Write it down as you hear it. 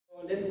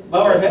Let's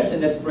bow our head and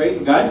let's pray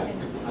to God.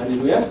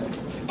 Hallelujah.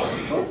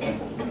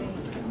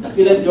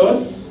 Dakilang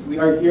Diyos,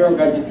 we are here, O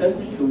God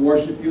Jesus, to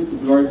worship you, to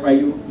glorify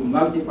you, to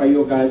magnify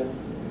you, O God,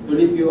 to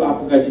lift you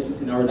up, O God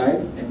Jesus, in our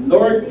life. And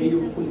Lord, may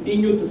you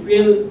continue to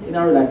fill in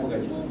our life, O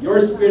God Jesus.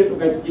 Your Spirit, O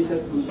God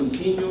Jesus, will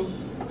continue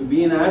to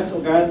be in us, O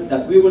God,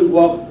 that we will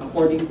walk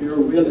according to your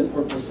will and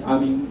purpose sa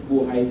aming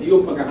buhay. Sa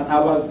iyong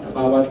pagkakatawag sa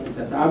bawat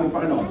isa sa aming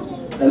Panginoon.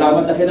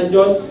 Salamat dakilang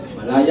Diyos,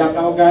 malaya ka,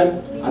 O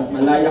God, at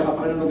malaya ka,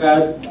 Panginoon, O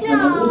God, na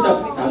mag-usap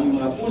sa aming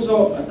mga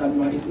puso at sa aming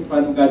mga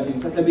isipan, O God, sa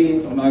iyong sasabihin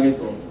sa umaga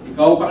ito.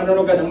 Ikaw, Panginoon,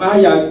 O God, ang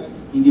mahayag,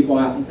 hindi po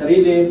ang aking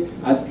sarili,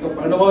 at ikaw,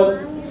 Panginoon,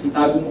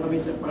 itago mo kami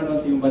sa Panginoon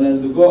sa iyong banal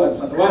na dugo, at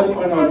patawarin,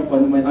 Panginoon, kung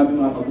ano may aming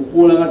mga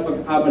pagkukulang at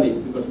pagkakamali,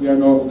 because we are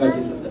know, O God,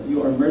 Jesus, that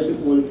you are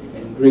merciful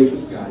and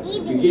gracious God.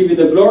 We give you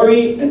the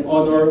glory and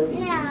honor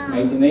in Jesus'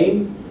 mighty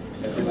name.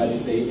 Everybody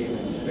say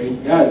amen. Praise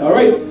God.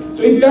 Alright,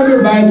 so if you have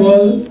your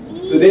Bible,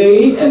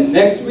 today and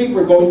next week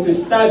we're going to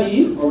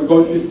study, or we're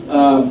going to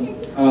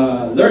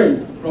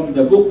learn from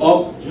the book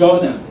of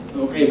Jonah.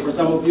 Okay, for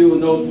some of you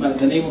who knows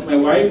the name of my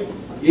wife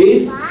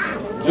is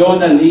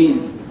Jonah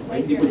Lynn.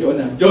 Hindi po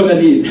Jonah. Jonah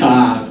Lynn.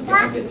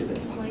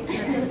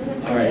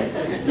 Alright,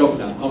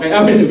 joke lang. Okay,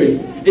 anyway,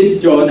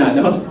 it's Jonah,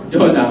 no?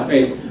 Jonah,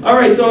 okay.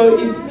 Alright, so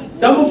if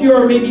some of you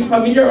are maybe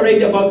familiar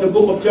already about the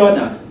book of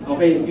Jonah.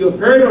 Okay, you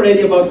heard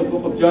already about the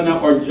book of Jonah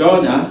or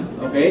Jonah.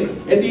 Okay,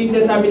 ito yung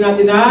sinasabi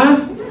natin na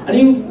ano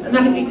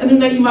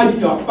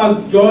na-imagine nyo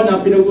kapag Jonah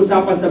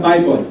pinag-usapan sa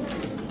Bible?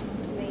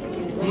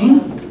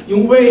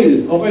 Yung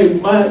whale. Okay,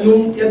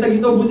 yung yatag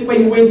ito, buti pa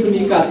yung whale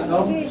sumikat.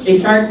 No?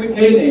 Shark Week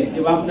ngayon eh.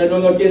 Diba? Kung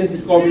nanonood kayo ng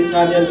Discovery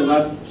Channel, diba?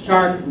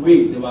 Shark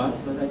Week, diba?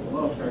 So like,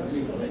 oh, Shark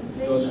Week. Okay,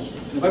 Jonah.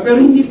 Diba? Pero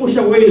hindi po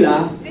siya whale,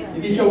 ha?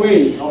 Hindi siya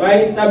whale. Okay?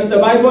 Sabi sa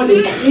Bible,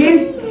 it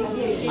is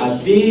a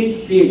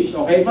big fish.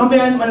 Okay?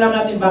 Mamaya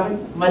malaman natin bakit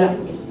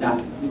malaking isda.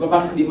 Diba?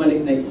 Bakit hindi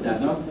maliit na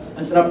isda, no?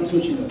 Ang sarap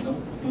isushi nun, no?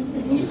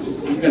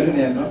 Ganun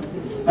yan, no?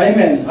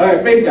 Amen.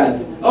 Alright, praise God.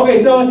 Okay,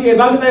 so sige,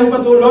 bago tayo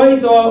patuloy,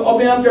 so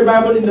open up your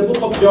Bible in the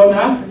book of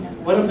Jonah.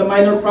 One of the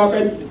minor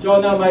prophets,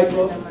 Jonah,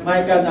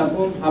 Micah,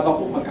 Nahum,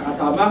 Habakkuk,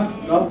 magkakasama,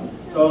 no?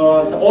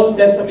 So, sa Old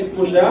Testament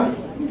po siya.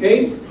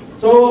 Okay?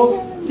 So,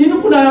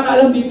 sino po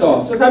nakakaalam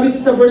dito? So, sabi ito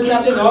sa verse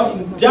natin, no?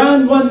 In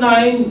John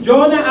 1:9,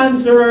 Jonah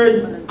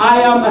answered,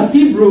 I am a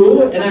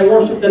Hebrew, and I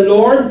worship the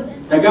Lord,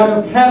 the God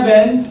of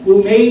heaven,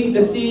 who made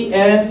the sea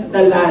and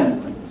the land.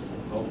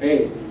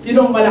 Okay.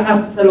 Sinong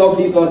malakas sa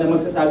loob dito na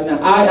magsasabi na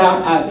I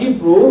am a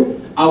Hebrew,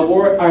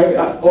 or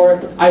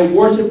I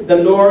worship the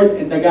Lord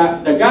and the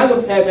God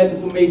of heaven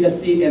who made the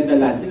sea and the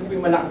land? Sino po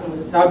yung malakas na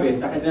magsasabi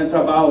sa kanilang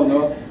trabaho,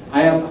 no?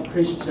 I am a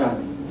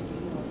Christian.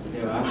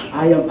 Diba?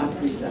 I am a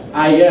Christian.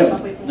 I am.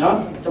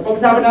 No? So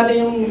pag-usapan natin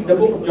yung the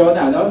book of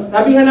Jonah, no?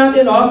 Sabi nga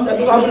natin, no?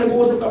 Sabi ko habang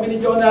nag-uusap kami ni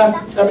Jonah,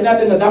 sabi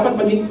natin na dapat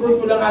maging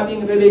fruitful ang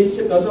ating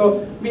relationship, no?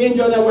 So me and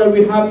Jonah, where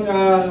we having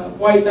a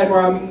quiet time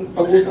or having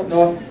pag-usap,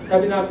 no?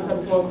 Sabi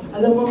ko,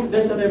 alam mo,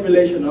 there's a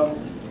revelation, no?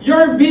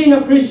 Your being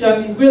a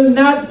Christian will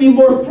not be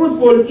more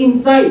fruitful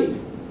inside.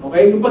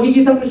 Okay? Yung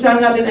pagiging isang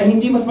Christian natin ay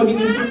hindi mas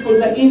magiging fruitful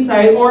sa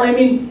inside, or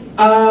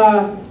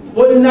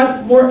will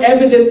not more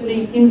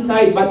evidently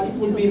inside, but it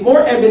will be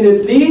more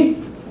evidently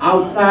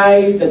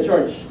outside the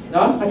church.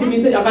 No? Kasi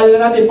minsan, akala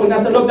natin, pag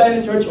nasa loob tayo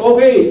ng church,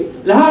 okay,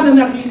 lahat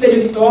na nakikita nyo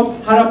dito,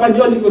 harapan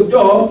nyo, likod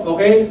nyo,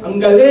 okay, ang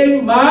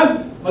galing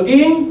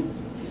maging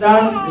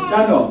isang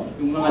Kristiyano,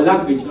 yung mga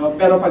language, no?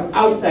 Pero pag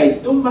outside,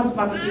 doon mas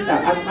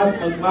makikita at mas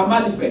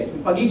magmamanifest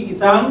yung pagiging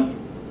isang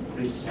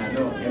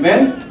Kristiyano.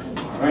 Amen?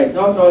 Alright,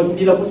 no? So,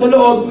 hindi lang po sa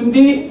loob,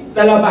 kundi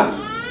sa labas.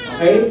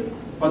 Okay?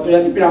 Patuloy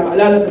natin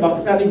pinapaalala sa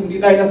bakas natin,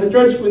 hindi tayo nasa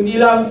church, kundi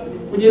lang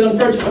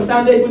church on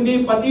Sunday,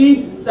 kundi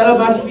pati sa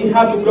labas, we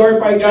have to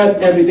glorify God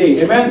every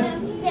day. Amen?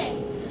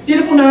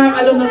 Sino po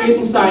nakakalam ng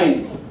itong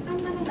sign?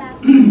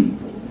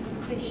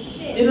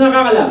 Sino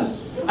nakakalam?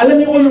 Alam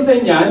niyo kung ano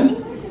sign yan?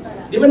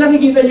 Di ba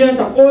nakikita niyo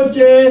sa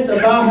kotse, sa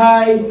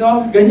bahay,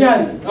 no?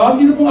 Ganyan. No?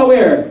 Sino pong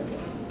aware?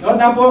 No?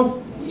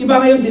 Tapos,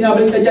 iba ngayon,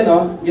 binabalik ka dyan,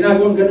 no?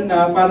 Ginagawang ganun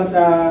na para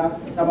sa,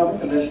 tama ba,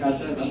 sa breast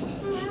cancer, no?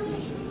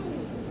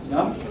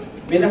 No?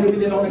 May nakita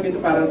din ako na ganito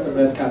para sa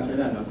breast cancer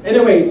na, no?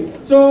 Anyway,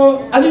 so,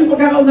 ano yung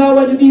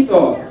pagkakaunawa nyo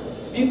dito?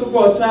 Dito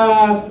po,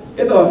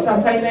 sa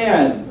sign na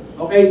yan.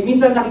 Okay,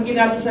 minsan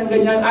nakikita natin siyang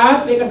ganyan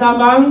at may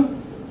kasamang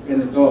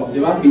ganito,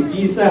 di ba? May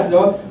Jesus,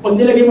 no? Pag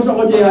nilagay mo sa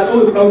kotse yan,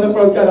 proud na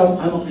proud ka, no?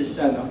 I'm a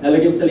Christian, no?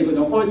 Nalagay mo sa likod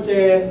ng kotse,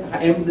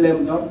 naka-emblem,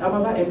 no? Tama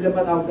ba? Emblem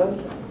ba tawag doon?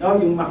 No?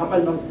 Yung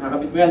makapal, no?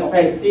 Nakakabit mo yan,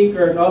 okay?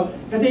 Sticker, no?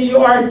 Kasi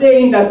you are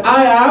saying that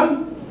I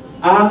am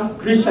a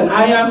Christian.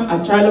 I am a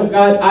child of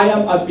God. I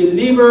am a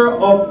believer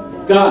of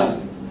God,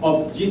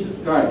 of Jesus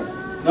Christ.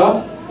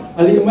 No?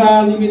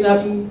 Malimit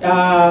natin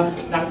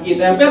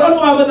nakikita. Pero ano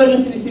nga ba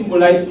talaga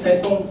sinisimbolize na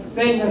itong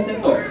senyas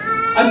nito?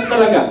 Ano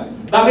talaga?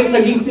 Bakit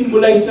naging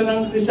symbolize siya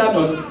ng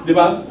Kristiyano? Di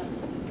ba?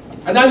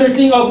 Another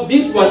thing of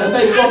this one,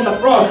 aside from the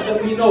cross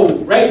that we know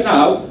right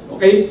now,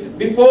 okay,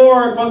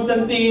 before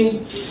Constantine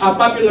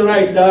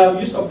popularized the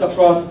use of the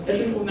cross,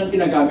 ito yung unang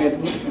ginagamit.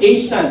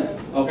 Ancient,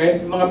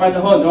 okay? Yung mga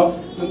panahon, no?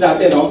 Yung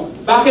dati, no?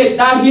 Bakit?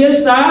 Dahil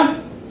sa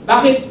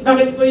Bakit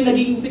ito yung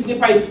naging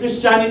signifies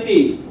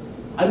Christianity?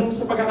 Anong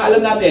sa pagkakaalam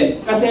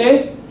natin?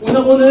 Kasi,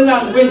 unang-una na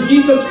lang, when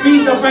Jesus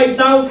feed the 5,000,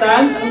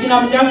 anong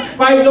ginamit niya?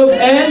 5 loaves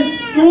and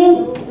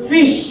 2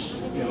 fish.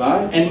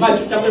 Diba? And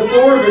Matthew chapter 4,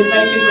 verse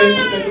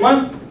 19, 20,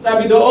 21,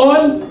 sabi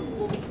doon,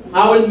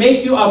 I will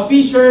make you a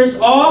fishers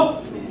of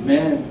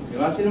men.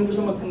 Diba? Sino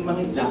gusto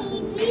mangisda?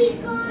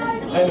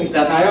 Okay,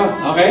 mangisda tayo.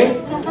 Okay?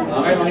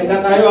 Okay, mangisda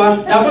tayo ha.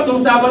 Dapat nung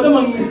Sabado,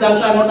 mangisda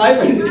sana tayo,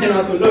 pero hindi tayo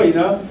matuloy,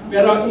 no?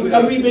 Pero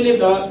we believe,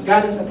 no,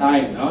 God has a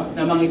time, no,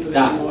 na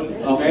mangisda.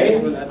 Okay?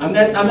 I'm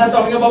not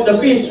talking about the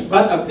fish,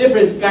 but a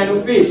different kind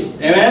of fish.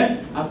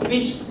 Amen? A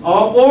fish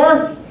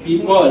for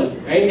people.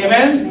 Okay?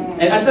 Amen?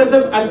 And as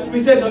we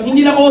said, no,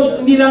 hindi lang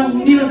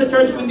sa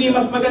church, kundi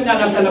mas maganda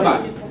nasa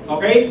labas.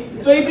 Okay?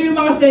 So ito yung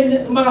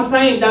mga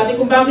sign dati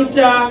kung bakit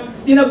siya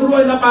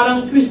tinaguruan na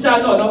parang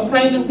Kristiyano, no?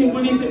 Sign ng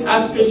symbolism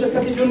as Christian.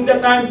 Kasi during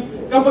that time,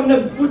 kapag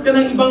nag-put ka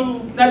ng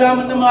ibang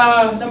nalaman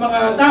ng mga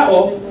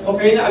tao,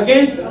 okay, na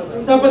against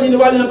sa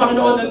paniniwala ng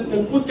Panginoon,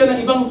 nag-put ka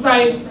ng ibang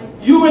sign,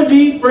 you will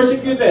be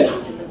persecuted.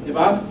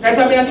 Diba? Kaya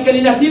sabi natin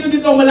kanina, sino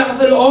dito ang malakas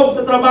sa loob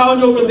sa trabaho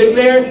nyo will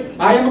declare,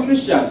 I am a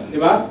Christian.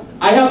 Diba?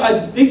 I have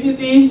a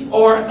dignity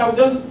or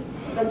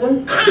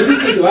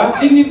dignity, diba?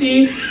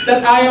 Dignity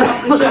that I am a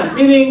Christian.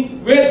 Meaning,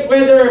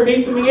 whether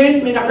may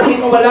tumingin, may nakatingin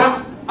o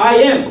wala, I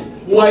am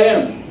who I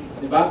am.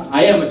 Diba?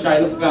 I am a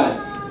child of God.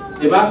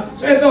 Diba?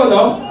 So ito,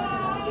 no?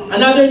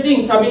 Another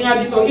thing, sabi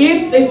nga dito,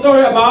 is the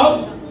story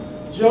about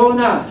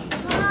Jonah.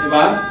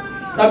 Diba?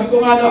 Sabi ko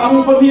nga, no,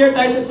 ang familiar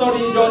tayo sa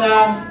story ni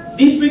Jonah,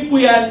 this week po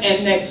yan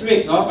and next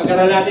week, no?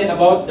 Pag-aral natin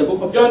about the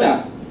book of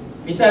Jonah.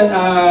 Minsan,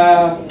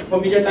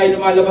 familiar tayo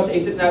lumalabas sa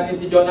isip natin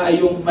si Jonah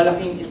ay yung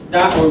malaking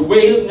isda or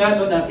whale nga,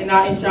 no, na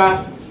kinain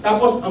siya.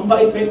 Tapos, ang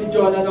bait-bait ni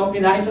Jonah, no,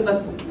 kinain siya,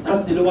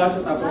 tapos diluwa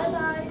siya, tapos,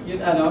 yun,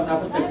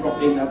 tapos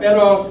nag-proclaim na.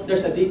 Pero,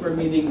 there's a deeper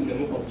meaning in the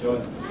book of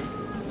Jonah.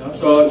 No?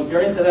 So, if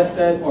you're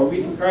interested, or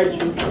we encourage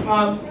you to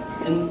come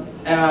and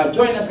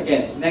join us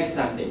again next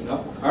Sunday,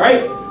 no?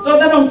 Alright?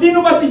 So, tanong, sino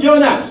ba si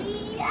Jonah?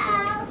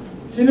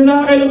 Sino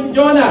nakakailam si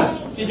Jonah?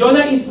 Si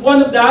Jonah is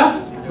one of the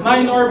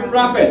minor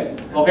prophets.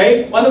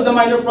 Okay? One of the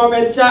minor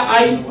prophets, siya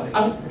ay,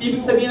 ang ibig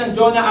sabihin ng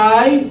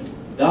Jonah ay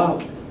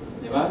dove.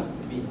 Di ba?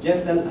 Be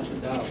gentle as a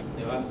dove.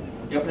 Di ba?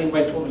 Kaya pala yung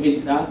wife ko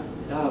mahilig sa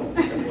dove.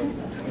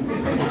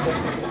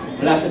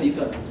 Wala siya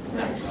dito.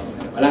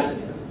 Wala siya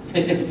dito.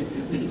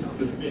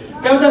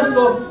 Kaya sabi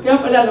ko, kaya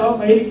pala, no,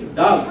 mahilig sa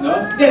dove, no?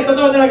 Hindi,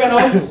 totoo talaga, no?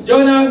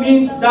 Jonah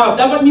means dove.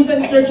 Dapat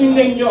minsan search yung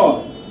name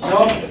nyo.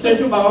 No?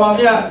 Search yung baka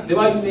mamaya, di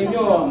ba, yung name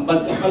nyo, ang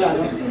bantok pala,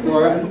 no?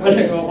 Or ano pala,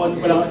 ano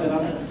pala,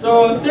 ano?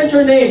 So, search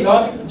your name,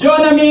 no?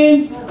 Jonah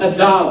means a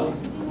dove,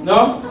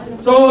 no?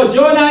 So,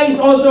 Jonah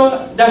is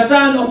also the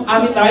son of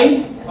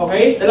Amittai,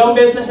 okay? Dalawang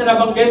beses na siya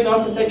nabanggit, no?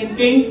 Sa 2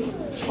 Kings,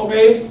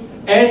 okay?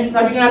 And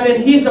sabi nga natin,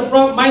 he is the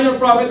minor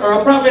prophet or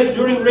a prophet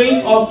during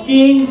reign of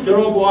King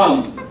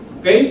Jeroboam,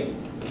 okay?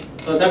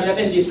 So, sabi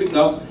natin this week,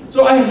 no?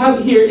 So, I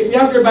have here, if you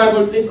have your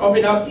Bible, please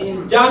open up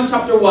in John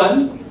chapter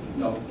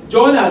 1, no?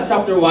 Jonah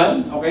chapter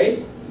 1,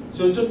 okay?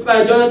 So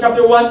tayo, Jonah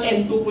chapter 1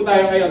 and 2 po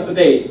tayo ngayon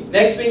today.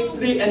 Next week,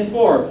 3 and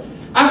 4.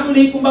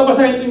 Actually, kung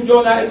babasahin ito yung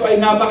Jonah, ito ay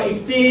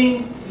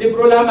napaka-iksing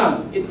libro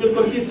lamang. It will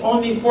consist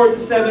only 4 to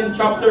 7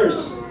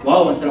 chapters.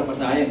 Wow, ang sarap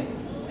basahin.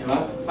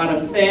 Diba?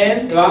 Parang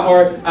 10, diba?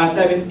 Or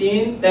 17,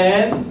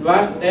 10, diba?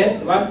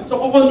 10, diba?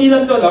 So kukunti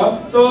lang to,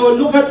 no? So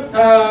look at,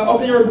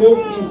 open your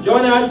books in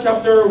Jonah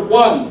chapter 1.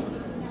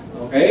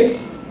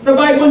 Okay? Sa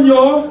Bible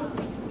nyo,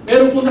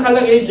 meron po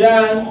nakalagay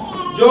dyan,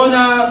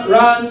 Jonah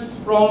runs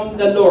from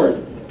the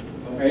Lord.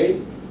 Okay?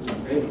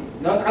 Okay.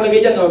 Nakalagay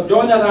dyan, no?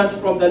 Jonah runs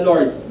from the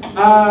Lord.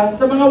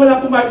 Sa mga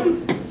wala pong Bible,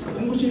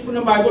 kung gusto po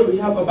ng Bible, we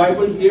have a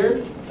Bible here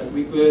that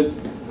we could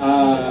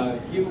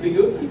give to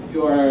you if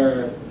you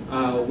are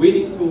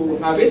willing to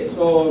have it.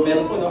 So,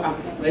 meron po, no?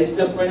 Raise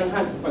them po ng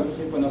hands pag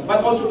gusto po, no?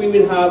 But also, we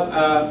will have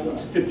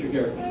scripture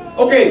here.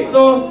 Okay,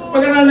 so,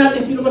 pag-aralan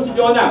natin, sino ba si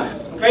Jonah?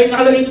 Okay,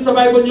 nakalagay ito sa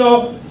Bible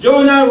nyo,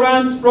 Jonah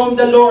runs from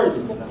the Lord.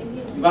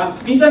 Diba?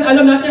 Minsan,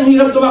 alam natin, ang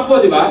hirap tumakbo,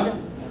 di ba?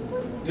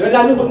 Diba?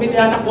 Lalo pag may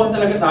tinatakbuhan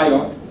talaga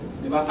tayo.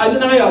 Diba? Ano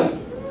na ngayon?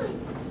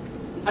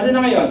 Ano na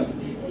ngayon?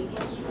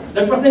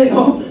 Lagpas na yun,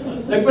 no?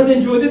 Lagpas na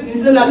yung Judith.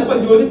 Minsan, lalo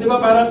pag Judith, di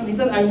ba? Parang,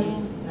 minsan, ay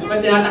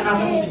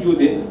tinatakasan mo si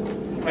Judith.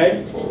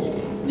 Okay?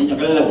 Hindi nyo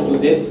kalala si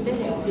Judith?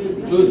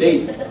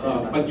 Judith.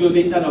 Pag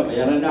Judith na, no?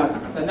 Bayaran na,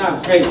 takasan na.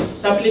 Okay.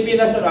 Sa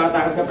Pilipinas, yun,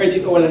 takas ka, pero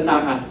dito walang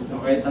takas.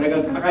 Okay?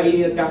 Talagang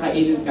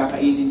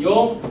kakainin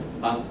yung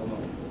bangko mo.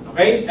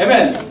 Okay?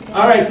 Amen?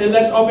 Alright, so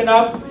let's open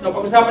up. So,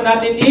 pag-usapan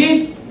natin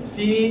is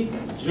si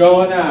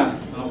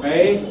Jonah.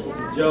 Okay?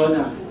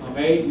 Jonah.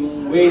 Okay?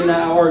 Yung whale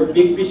na, or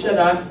big fish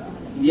yan, ha?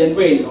 Hindi yan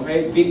whale.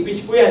 Okay? Big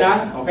fish po yan,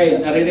 ha? Okay?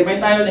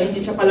 Nare-remind tayo na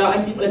hindi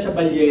pala siya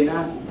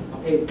balyena.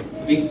 Okay?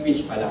 Big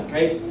fish pala.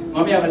 Okay?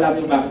 Mamaya malaman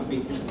yung bakit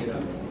big fish ang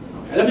ginamit.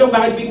 Okay. Alam niyo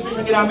bakit big fish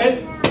ang ginamit?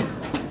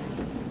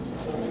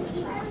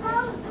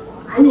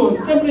 Ayun,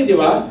 siyempre, di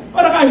ba?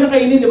 Para kaya siya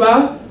kainin, di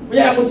ba?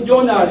 Kaya ako si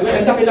Jonah, di ba?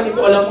 Ang laki-laki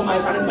ko, alam ko kumain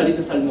sa akin, balit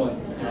na salmon.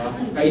 Diba?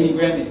 Kainin ko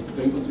yan eh.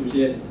 Gawin ko sushi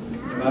yan.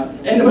 Diba?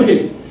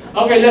 Anyway,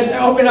 Okay, let's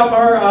open up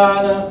our,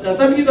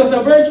 sabi dito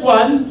sa verse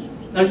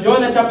 1 ng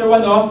Jonah chapter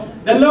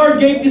 1, the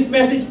Lord gave this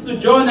message to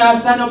Jonah,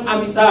 son of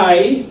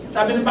Amittai.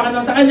 Sabi ng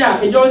Panginoon sa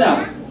kanya, kay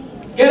Jonah,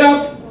 get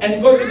up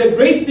and go to the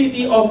great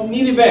city of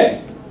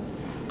Nineveh.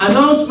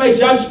 Announce my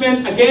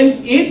judgment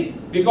against it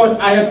because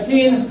I have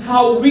seen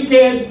how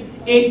wicked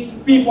its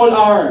people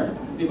are.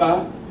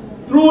 Diba?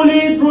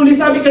 Truly, truly,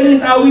 sabi kanina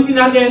sa awitin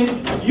natin,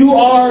 you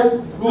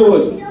are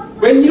good.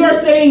 When you are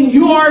saying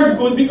you are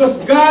good because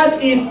God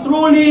is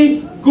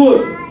truly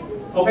good.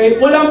 Okay?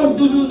 Walang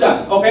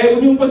pagdududa. Okay?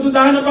 Huwag yung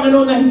pagdudahan ng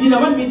Panginoon na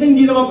minsan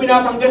hindi naman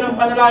pinapanggan ang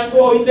panalangin ko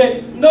o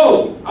hindi.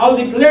 No! I'll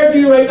declare to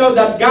you right now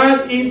that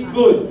God is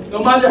good.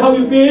 No matter how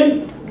you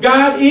feel,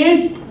 God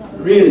is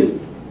real.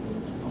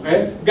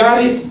 Okay?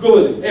 God is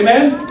good.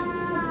 Amen?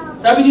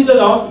 Sabi dito,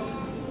 no?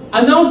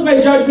 Announce my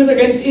judgments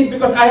against it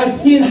because I have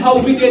seen how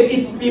wicked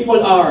its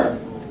people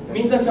are.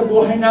 Minsan sa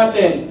buhay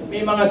natin,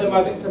 may mga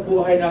dumating sa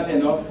buhay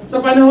natin, no?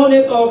 Sa panahon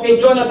nito, kay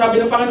Jonah,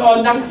 sabi ng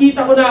Panginoon,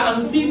 nakikita ko na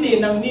ang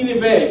city ng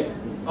Nineveh.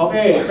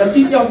 Okay? The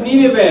city of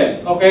Nineveh.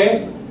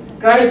 Okay?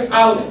 Cries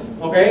out.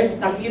 Okay?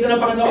 Nakikita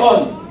ng Panginoon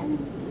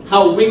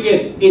how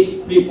wicked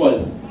its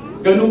people.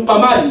 Ganun pa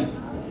man,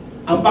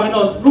 ang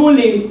Panginoon,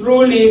 truly,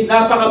 truly,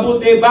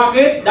 napakabuti.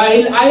 Bakit?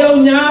 Dahil ayaw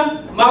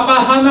niya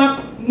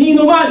mapahamak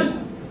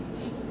ninuman.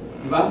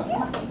 Diba?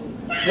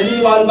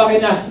 Naniniwala ba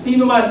kayo na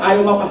sino man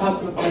ayaw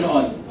mapahamak ng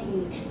Panginoon?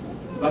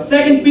 Diba?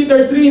 2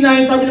 Peter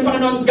 3:9, sabi ng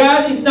Panginoon,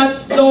 God is not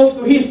slow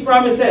to His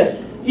promises.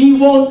 He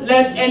won't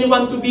let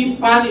anyone to be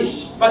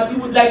punished, but He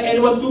would like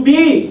anyone to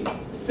be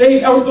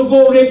saved or to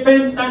go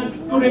repentance,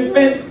 to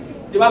repent.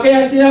 Diba?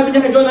 Kaya sinabi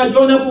niya kay Jonah,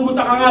 Jonah,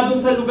 pumunta ka nga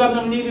doon sa lugar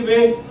ng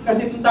Nineveh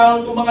kasi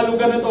itong mga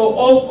lugar na to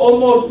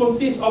almost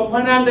consists of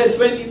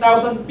 120,000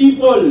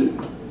 people.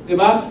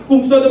 Diba?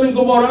 Kung Sodom and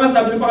Gomorrah nga,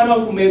 sabi ng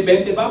Panginoon, kung may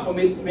 20 ba, kung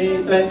may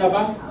 30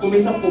 ba, kung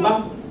may 10 ba,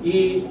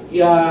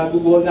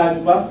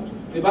 gugulan ba?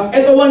 Diba?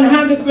 Ito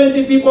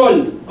 120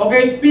 people.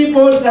 Okay?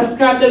 People plus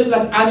cattle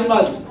plus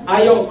animals.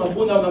 Ayaw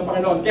magbunaw ng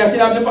Panginoon. Kaya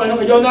sinabi ng Panginoon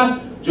kay Jonah,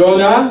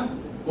 Jonah,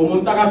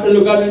 pumunta ka sa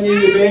lugar ng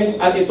Nineveh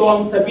at ito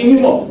ang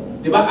sabihin mo.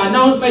 Diba?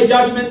 Announce my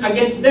judgment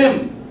against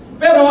them.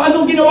 Pero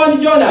anong ginawa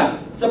ni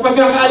Jonah? Sa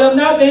pagkakaalam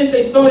natin, sa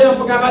istorya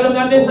ng pagkakaalam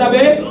natin,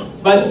 sabi,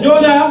 but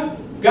Jonah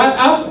got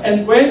up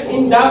and went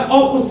in the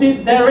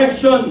opposite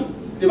direction.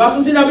 Diba?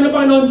 Kung sinabi ng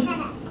Panginoon,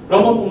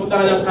 Roman,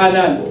 pumunta ka ng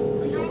kanan.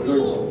 Ayoko,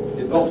 Lord.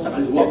 Dito ako sa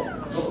kaliwa.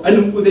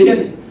 Alam ko na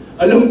yan.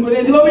 Alam ko na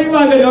yan. Di ba may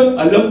mga ganun?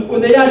 Alam ko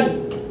na yan.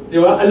 Di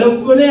ba? Alam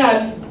ko na yan.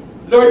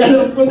 Lord,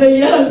 alam ko na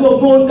yan. Huwag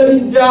mo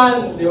rin dyan.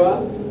 Di ba?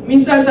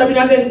 Minsan sabi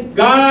natin,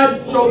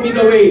 God, show me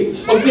the way.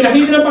 Pag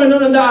pinakita ng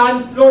Panginoon ng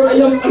daan, Lord,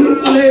 alam ko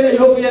na yan.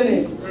 Ayoko yan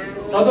eh.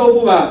 Totoo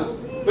po ba?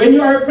 When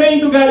you are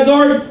praying to God,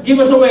 Lord, give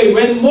us a way.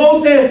 When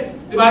Moses,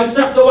 di ba,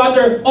 struck the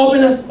water,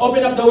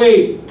 open up the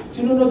way.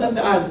 Sinunod ang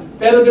daan.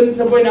 Pero ganun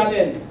sa buhay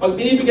natin. Pag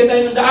binibigyan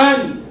tayo ng daan,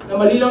 na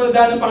malinaw na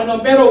daan ng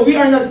Panginoon, pero we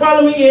are not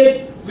following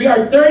it, we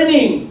are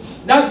turning,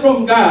 not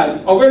from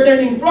God, or we're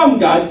turning from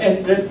God,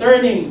 and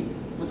returning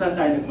kung saan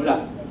tayo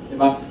nagmula.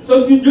 Diba?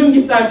 So during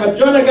this time, but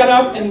Jonah got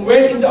up and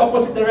went in the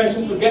opposite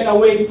direction to get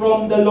away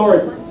from the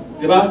Lord.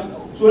 Diba?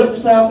 Sulat ko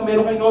sa, kung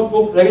meron kayong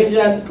notebook, lagay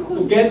dyan,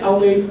 to get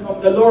away from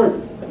the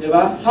Lord.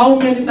 Diba? How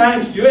many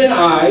times you and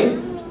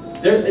I,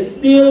 there's a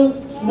still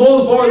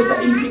small voice sa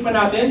isipan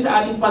natin,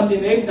 sa ating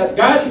pandinig, that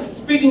God is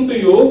speaking to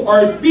you,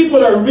 or people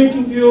are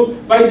reaching to you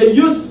by the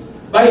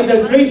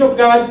grace of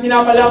God,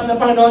 pinapalap ng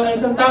Panginoon ang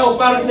isang tao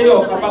para sa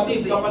iyo,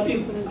 kapatid,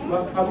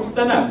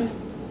 kamusta na?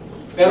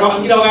 Pero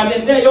ang ginawa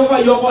natin, hindi,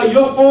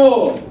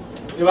 ayoko.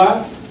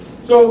 Diba?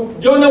 So,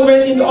 Jonah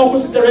went in the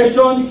opposite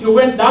direction. He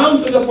went down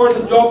to the port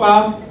of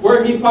Joppa,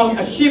 where he found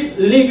a ship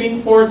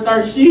leaving for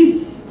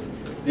Tarshish.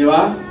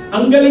 Diba?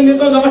 Ang galing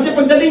nito, no? Kasi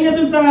pagdating niya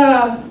dun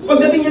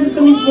sa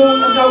mismo,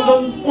 ang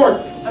tawag ng port.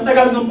 Ang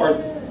Tagalog ng port.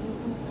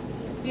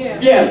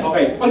 Pier,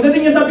 okay.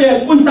 Pagdating niya sa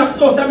pier,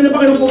 sakto. Sabi ng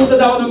Panginoon,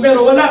 pumunta daw ng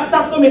pero wala,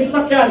 sakto, may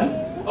sasakyan.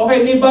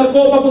 Okay, may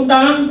barko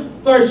papuntang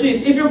Tarshish.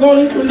 If you're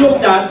going to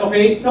look that,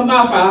 okay, sa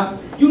mapa,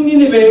 yung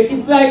Nineveh,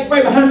 it's like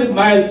 500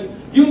 miles.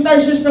 Yung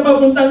Tarshish na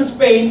papuntang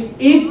Spain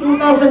is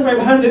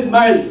 2,500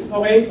 miles.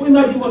 Okay? Kung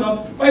imagine mo,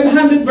 no?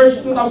 500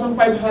 versus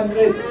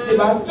 2,500.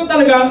 Diba? So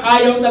talagang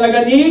ayaw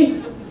talaga ni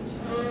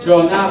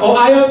Jonah. O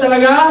ayaw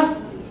talaga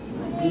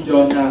ni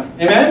Jonah.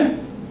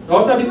 Amen?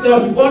 So sabi dito,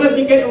 he bought a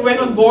ticket and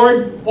went on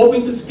board,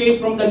 hoping to escape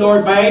from the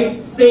Lord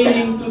by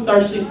sailing to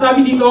Tarshish.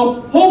 Sabi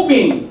dito,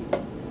 hoping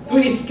to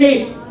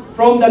escape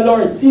from the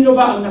Lord. Sino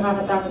ba ang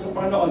nakakatakas sa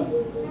Panginoon?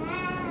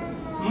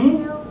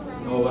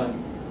 No one.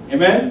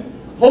 Amen?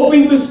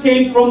 Hoping to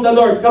escape from the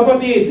Lord.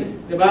 Kapatid,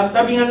 diba?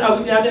 Sabi nga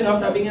natin, no?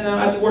 Sabi nga ng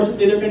ating worship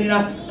leader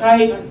kanina,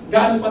 kahit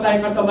gaano pa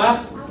tayong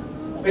kasama,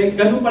 okay,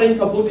 ganun pa rin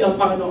kabuti ang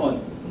Panginoon.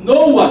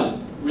 No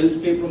one will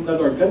escape from the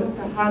Lord. Ganun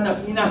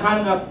kahanap,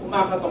 hinahanap,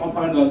 kumakatok ang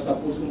Panginoon sa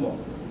puso mo.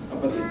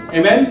 Kapatid.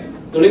 Amen?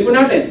 Tuloy po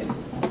natin.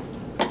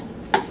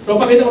 So,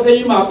 pakita ko sa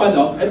inyo yung mapa,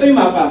 no? Ito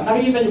yung mapa.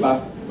 Nakikita nyo ba?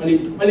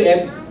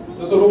 Maliit.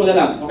 Tuturo ko na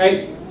lang.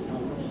 Okay?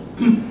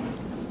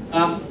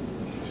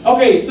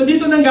 Okay. So,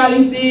 dito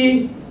nanggaling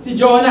si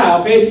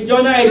Jonah. Okay? Si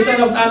Jonah ay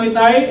son of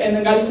Amittai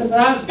and nanggaling siya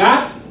sa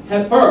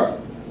help her.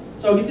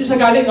 So, dito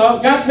siya galing, no?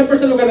 God help her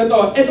sa lugar na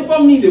to. Ito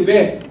po ang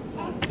Ninive.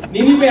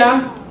 Ninive,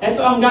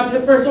 ito ang God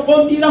help her. So,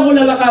 konti lang mo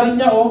lalakarin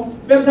niya,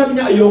 Pero sabi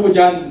niya, ayoko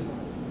dyan.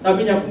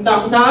 Sabi niya,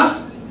 punta ako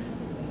sa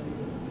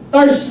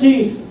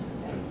Tarshish.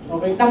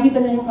 Okay, nakita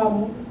niya yung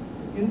kamo?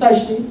 Yung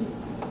Tarshish.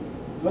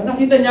 Diba?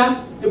 Nakita niya?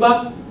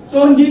 Diba?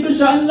 So, andito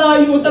siya, ang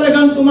layo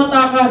talagang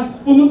tumatakas.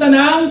 Pumunta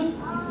ng?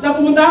 Saan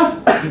pumunta?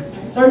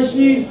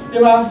 Tarshish.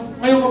 Diba?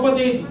 Ngayon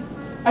kapatid,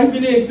 I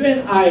believe, you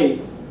and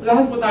I,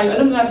 lahat po tayo,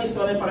 alam natin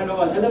istorya ng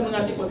Panginoon, alam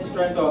natin kung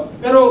istorya ito.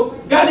 Pero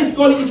God is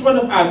calling each one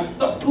of us.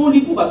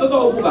 Truly po ba?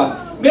 Totoo po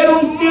ba?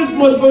 Merong still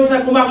small voice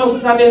na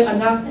kumakausap sa atin,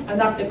 anak,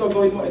 ito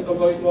gawin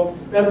mo.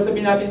 Pero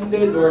sabihin natin, hindi,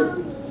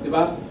 Lord.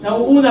 Diba?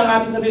 Nauuna ang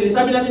ating sarili.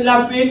 Sabi natin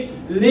last week,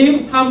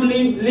 live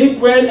humbly,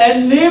 live well,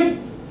 and live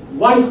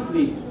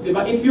wisely.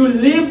 Diba? If you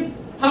live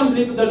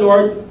humbly to the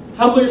Lord,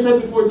 humble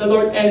yourself before the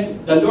Lord, and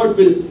the Lord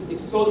will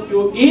exalt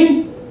you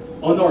in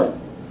honor.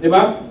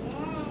 Diba?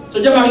 So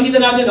diyan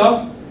makikita natin,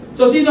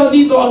 So sino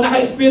dito ang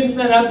naka-experience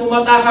na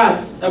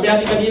tumatakas? Sabi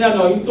natin kanina,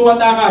 yung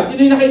tumatakas.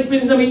 Sino yung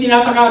naka-experience na may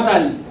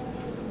tinatakasan?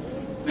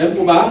 Meron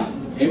po ba?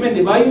 Amen,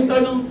 di ba? Yung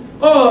talagang,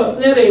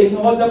 Nere,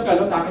 hold up ka,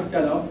 takas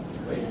ka,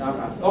 Okay,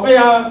 takas. O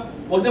kaya,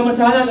 huwag naman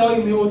sana,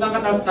 yung may utang ka,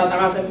 tapos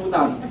tatakasan yung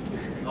utang.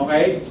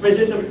 Okay?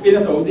 Especially sa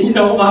Pilipinas, hindi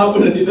na ako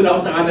mahabol, nandito na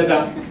ako sa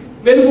Canada.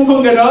 Meron po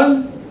bang ganon?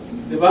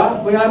 Di ba?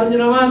 Bayaran nyo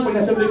naman pag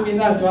nasa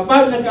Pilipinas. Di ba?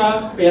 Pag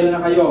nagka-pera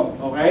na kayo,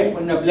 okay?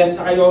 Pag na-bless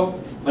na kayo,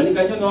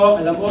 balikan nyo,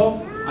 alam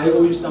mo, I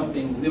owe you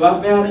something. Di ba?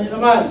 Bayaran nyo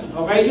naman.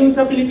 Okay? Yung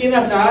sa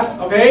Pilipinas,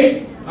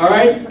 Okay?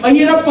 Alright?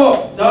 Mahirap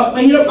po.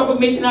 Mahirap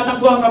kapag may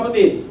tinatakbuhan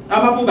kapatid.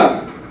 Tama po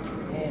ba?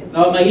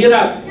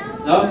 Mahirap.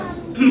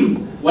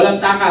 Walang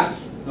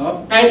takas.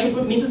 Kahit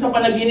minsan sa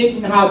panaginip,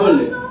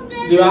 hinahabol.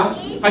 Di ba?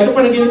 Kahit sa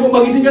panaginip mo,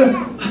 magising ka na,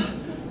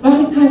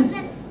 bakit Han?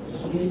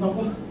 Paginipan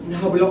ko,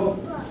 hinahabol ako.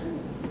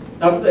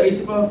 Tapos sa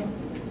isip mo,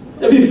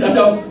 sabi sa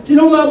asawa,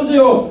 sino humahabol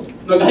sa'yo?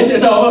 Magkahit sa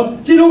asawa mo,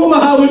 sino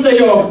humahabol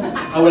sa'yo?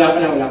 Wala ka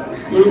na.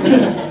 Tulog ka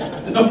na.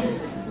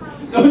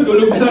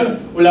 Tulog ka na.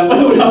 Wala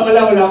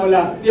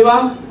pala. Di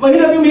ba?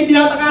 Mahirap yung may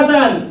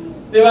tinatakasan.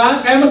 Di ba?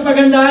 Kaya mas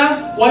maganda,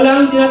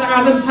 walang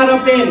tinatakasan,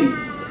 harapin.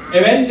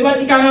 Amen? Di ba?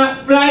 Ika nga,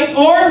 flight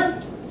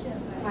or?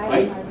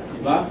 Fight.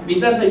 Di ba?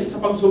 Minsan sa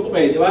pagsubok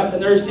di ba? Sa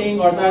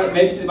nursing or sa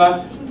medicine, di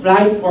ba?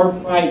 Flight or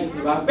fight.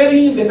 Di ba? Pero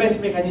yun yung defense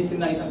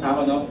mechanism ng isang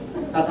tao,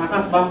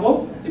 Tatakas ba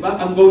ako? Di ba?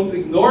 I'm going to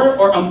ignore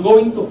or I'm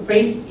going to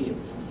face it.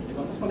 Di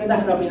ba? Mas maganda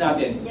harapin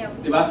natin.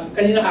 Di ba?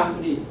 Kanina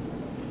actually,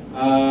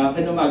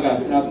 kanina umaga,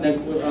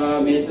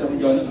 nag-message ako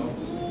Jonah,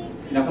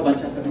 kinakabahan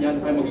siya, sabi niya,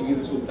 ano kayo magiging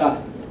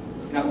resulta?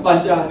 Kinakabahan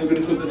siya,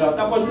 nag-resulta daw.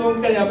 Tapos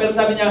nung kanina, pero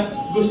sabi niya,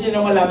 gusto niya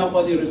na malaman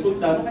kung ano yung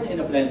resulta, ano kanya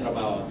in-apply ang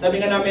trabaho. Sabi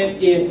nga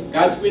namin, if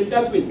God's will,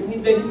 kung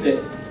hindi.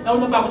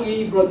 Nauna pa akong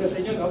i-broadcast sa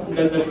inyo, Ang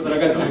ganda ko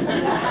talaga,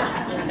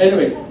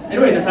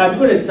 Anyway, nasabi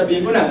ko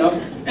sabihin ko na,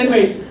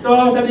 Anyway, so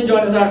sabi ni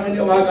Jonah sa akin,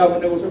 umaga,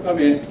 nag-usap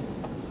kami,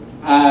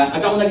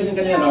 aga ko nagising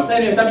kanina, So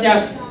anyway, sabi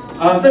niya,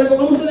 sabi ko,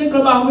 kamusta na yung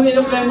trabaho mo na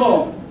in-apply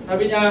mo?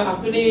 Sabi niya,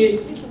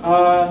 actually,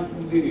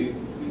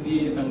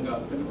 hindi natanggap.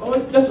 Sabi ko,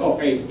 that's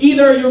okay.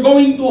 Either you're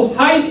going to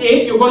hide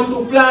it, you're going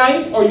to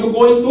fly, or you're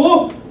going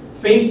to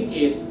face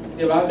it.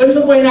 Diba? Ganun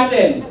sa buhay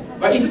natin.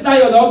 Isip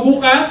tayo,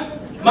 bukas,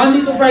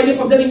 Monday to Friday,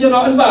 pagdating nyo,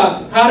 ano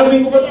ba?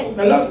 Harapin ko ba? Huwag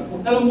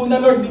na lang muna,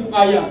 Lord, hindi ko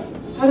kaya.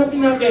 Harapin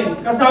natin.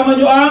 Kasama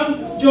nyo ang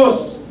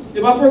Diyos.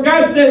 Diba? For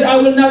God says, I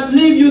will not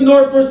leave you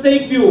nor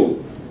forsake you.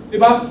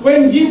 Diba?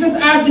 When Jesus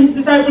asked His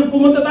disciples,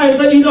 pumunta tayo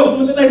sa ilog,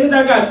 pumunta tayo sa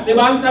dagat.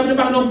 Diba? Sabi ng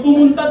Panginoon,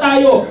 pumunta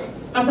tayo.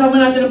 Kasama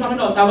natin ang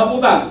Panginoon. Tama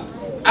po ba?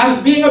 As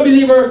being a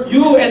believer,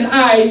 you and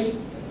I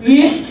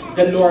with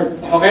the Lord.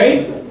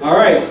 Okay?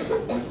 Alright.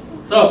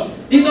 So,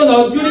 dito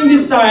during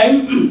this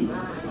time,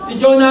 si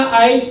Jonah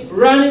ay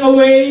running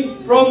away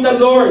from the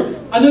Lord.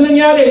 Ano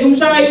nangyari? Nung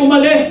siya ay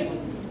umalis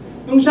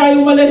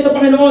sa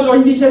Panginoon or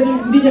hindi niya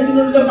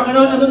sinunod ang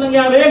Panginoon, ano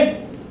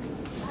nangyari?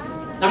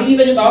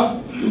 Nakikita niyo to?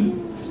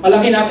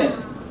 Palaki natin.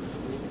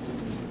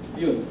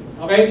 Yun.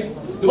 Okay?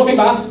 Lumaki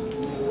ba?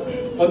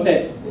 Konti.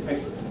 Okay.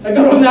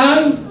 Nagkaroon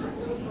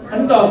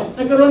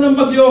ng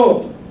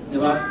bagyo. Di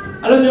ba?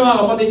 Alam niyo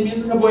mga kapatid,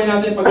 minsan sa buhay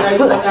natin, pag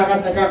tayo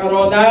tumatakas,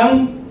 nagkakaroon ng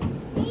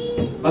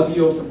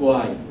bagyo sa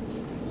buhay.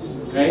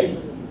 Okay?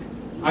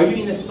 Are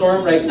you in a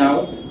storm right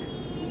now?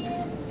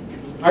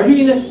 Are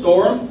you in a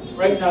storm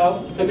right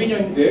now? Sabihin niyo,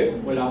 hindi.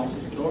 Wala akong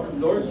sa storm.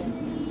 Lord,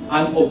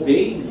 I'm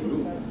obeying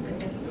you.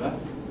 Diba?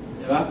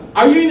 Diba?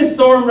 Are you in a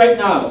storm right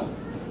now?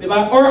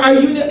 Diba? Or are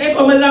you,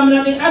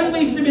 malaman natin, ano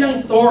ba ibig sabihin ng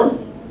storm?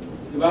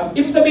 Diba?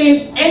 Ibig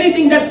sabihin,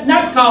 anything that's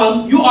not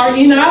calm, you are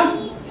in a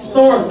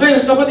storm.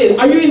 Ngayon, kapatid,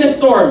 are you in a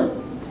storm?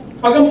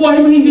 Pag ang buhay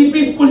mo hindi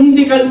peaceful,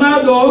 hindi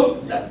kalmado,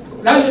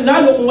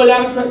 lalo kung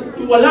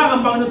wala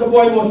ang Panginoon sa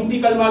buhay mo,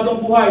 hindi kalmado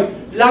ang buhay.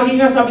 Lagi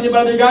nga, sabi ni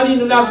Brother Gary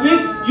no last week,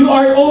 you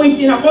are always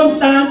in a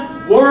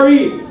constant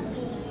worry.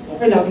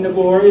 Okay, lagi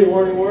nag-worry.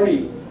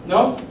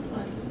 No?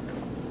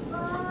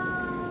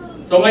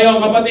 So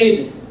ngayon,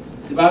 kapatid,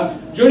 diba?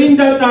 During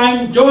that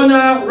time,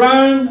 Jonah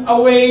ran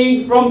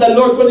away from the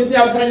Lord. Kung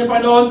sinabi sa kanya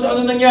Panginoon, so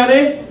ano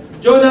nangyari?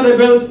 Jonah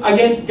rebels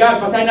against God.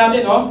 Basahin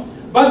natin,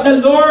 But the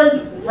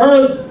Lord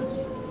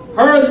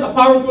hurled a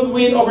powerful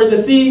wind over the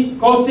sea,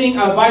 causing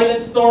a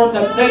violent storm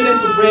that threatened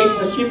to break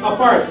the ship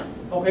apart.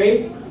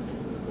 Okay?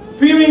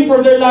 Fearing for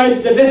their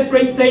lives, the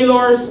desperate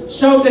sailors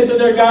shouted to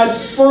their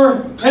gods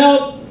for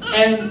help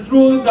and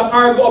threw the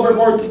cargo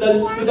overboard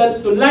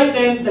to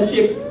lighten the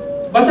ship.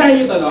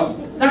 Basahin nyo ito, no?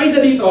 Nakita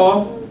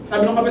dito,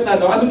 sabi ng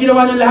kapitado, anong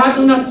ginawa ng lahat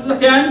ng nasa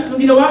sasakyan?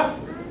 Anong ginawa?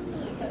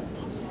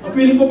 Ang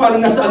feeling ko parang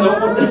nasa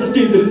nasa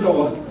children's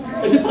ako.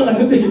 Kasi pang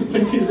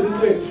children's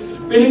ko eh.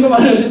 Feeling ko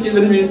parang nasa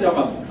children's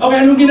ako. Okay,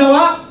 anong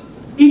ginawa?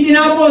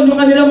 Itinapon yung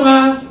kanilang mga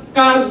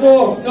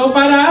cargo, no?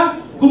 Para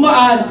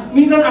gumaan.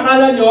 Minsan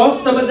akala nyo,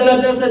 sa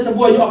madalas sa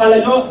buhay nyo, akala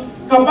nyo,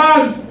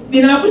 kapag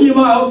tinapon yung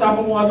mga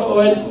tapon mo nga ito,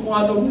 mo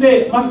nga ito, hindi.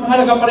 Mas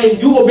mahalaga pa rin,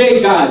 you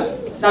obey God.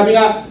 Sabi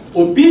nga,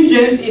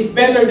 obedience is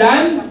better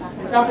than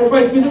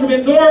sacrifice. Minsan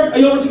sabihin, Lord,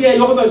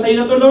 ayoko to,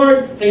 sa'yo na to,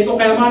 Lord, sa'yo ito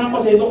kayamanan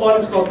ko, sa'yo itong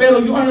oras ko. Pero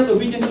you are not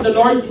obedient to the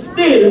Lord,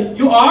 still,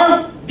 you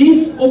are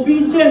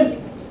disobedient.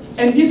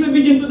 And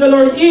disobedient to the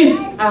Lord is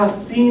a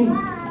sin.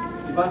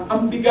 Diba?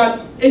 Ang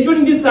bigat. And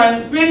during this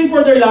time, fearing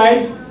for their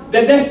lives,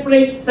 the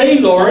desperate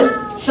sailors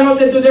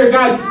shouted to their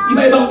gods.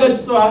 Iba-ibang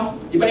gods to ha.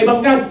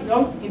 Iba-ibang gods,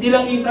 no? Hindi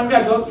lang isang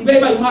God, no?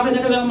 Iba-iba, yung mga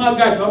kanya-kanyang mga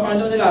God, no?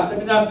 Paano nila?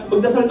 Sabi na,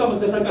 magdasal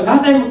ka. Lahat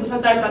tayo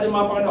magdasal tayo sa ating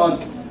mga Panginoon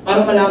para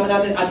malaman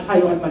natin at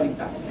tayo ay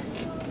maligtas.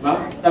 Diba?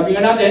 Sabi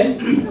nga natin,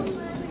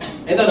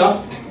 ito, no?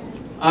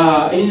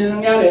 Ayun yung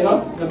nangyari,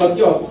 no? Na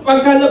bagyo.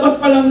 Pagkalabas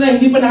pa lang na,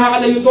 hindi pa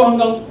nakakalayo to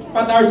hanggang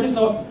Patarsis,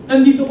 no?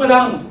 Nandito pa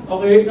lang,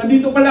 okay?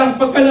 Nandito pa lang,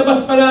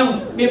 pagkalabas pa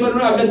lang, may meron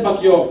na agad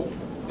bagyo.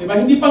 Diba?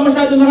 Hindi pa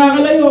masyado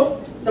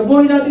nakakalayo. Sa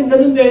buhay natin,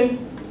 ganun din.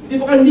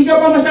 Hindi ka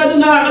pa masyado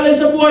nakakalayo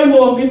sa buhay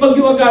mo, may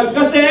bagyo agad.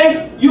 Kasi,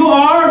 you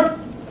are,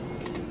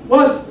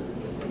 what?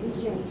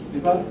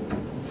 Diba?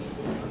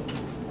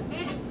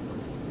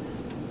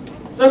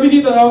 Sabi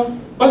dito, no?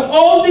 But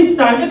all this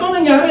time, ito ang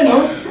nangyari,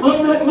 no?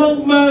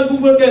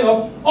 Mag-google kayo, no?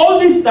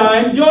 All this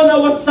time, Jonah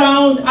was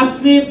sound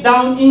asleep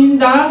down in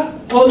the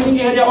holding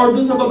area or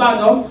dun sa baba,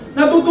 no?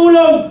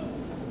 Natutulog.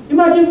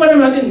 Imagine pa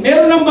naman natin,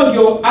 meron ng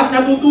bagyo at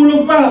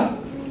natutulog pa.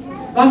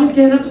 Bakit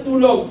kaya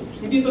natutulog?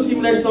 Hindi ito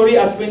similar story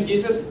as when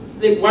Jesus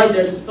slept while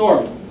there's a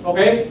storm.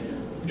 Okay?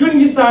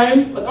 During this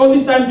time, but all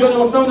this time, Jonah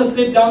was sound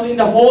asleep down in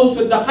the hold,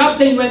 so the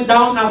captain went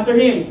down after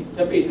him.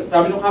 Sabi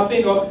ng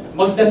captain, no,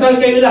 magdasal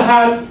kayo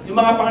lahat, yung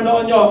mga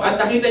Panginoon nyo, at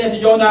nakita niya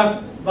si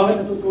Jonah,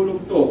 bakit natutulog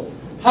to?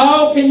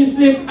 How can you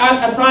sleep at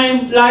a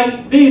time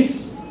like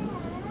this?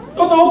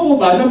 Totoo po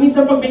ba na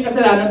minsan pag may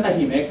kasalanan,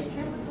 tahimik?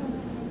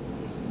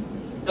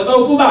 Totoo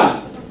po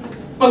ba?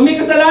 Pag may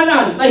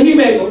kasalanan,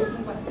 tahimik.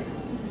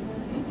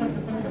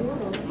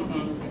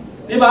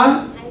 Di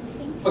ba?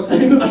 Pag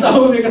tayo ng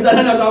asawa may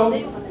kasalanan, asawa mo,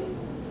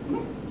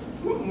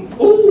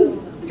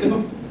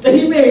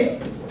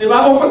 tahimik. Di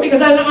ba? O pag may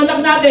kasalanan ng anak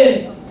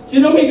natin,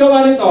 sino may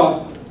gawa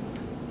nito?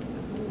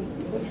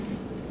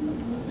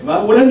 Di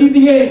ba? Walang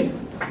titingin.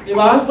 Di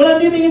ba? Walang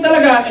titingin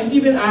talaga. And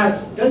even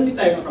us, ganun din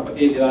tayo mga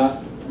kapatid, di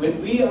ba? When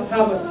we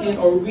have a sin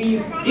or we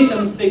did a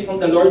mistake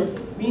from the Lord,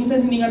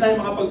 minsan hindi nga tayo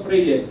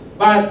makapag-pray eh.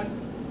 But,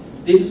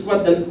 this is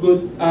what the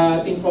good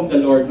thing from the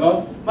Lord,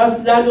 no?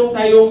 Mas lalo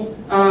tayong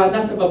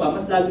nasa baba,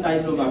 mas lalo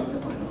tayong lumapit sa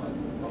Panginoon.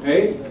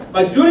 Okay?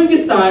 But during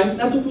this time,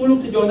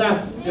 natutulog si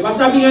Jonah. Diba?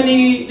 Sabi nga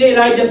ni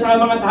Elijah sa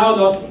mga tao,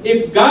 no?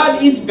 If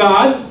God is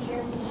God,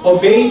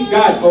 obey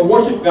God or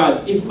worship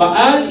God. If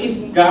Baal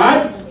is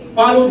God,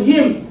 follow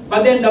Him.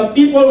 But then the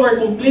people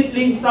were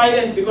completely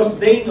silent because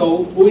they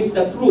know who is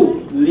the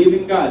true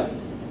living God.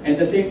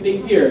 And the same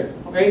thing here.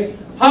 Okay?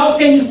 How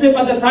can you sleep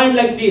at a time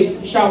like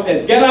this? He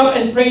shouted. Get up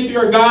and pray to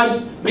your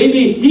God.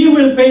 Maybe He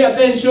will pay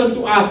attention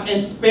to us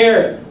and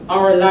spare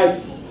our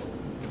lives.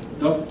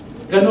 No?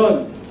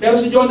 Ganon. Pero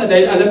si Jonah,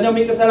 dahil alam niya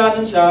may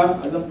kasalanan siya,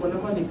 alam ko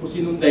naman kung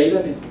sinong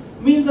dahilan eh.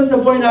 Minsan sa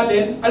buhay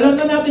natin, alam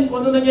na natin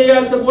kung ano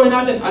nangyayari sa buhay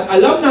natin at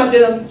alam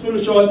natin ang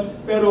solusyon,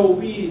 pero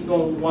we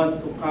don't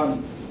want to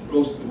come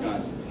close to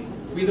God.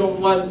 We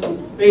don't want to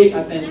pay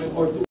attention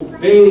or to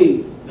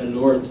obey the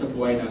Lord sa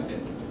buhay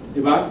natin.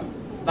 Diba?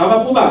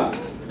 Tama po ba?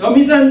 No,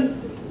 minsan,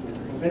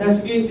 okay na,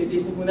 sige,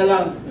 titiisin mo na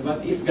lang.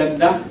 Diba? Tiis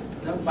ganda.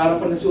 No? Para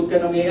pag nagsuot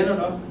ka ng may ano,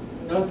 no?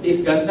 No?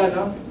 Tiis ganda,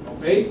 no?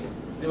 Okay?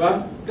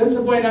 Diba? Ganun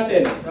sa buhay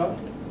natin. No?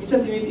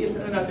 Minsan, tinitiis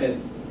na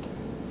natin.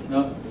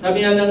 No?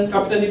 Sabi nga ng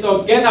kapitan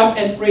dito, get up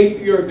and pray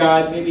to your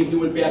God. Maybe He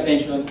will pay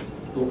attention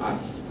to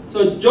us.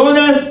 So,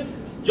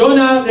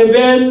 Jonah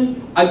rebelled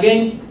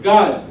against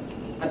God.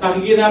 At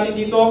makikita natin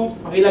dito,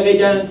 makilagay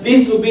dyan,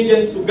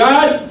 disobedience to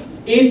God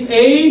is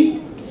a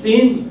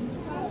sin.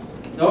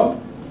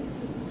 No?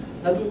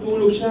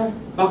 Natutulog siya.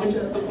 Bakit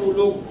siya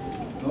natutulog?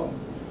 No?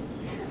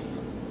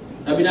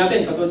 Sabi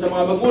natin, katulad sa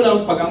mga magulang,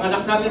 pag ang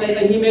anak natin ay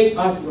tahimik,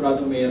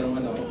 sigurado mayroong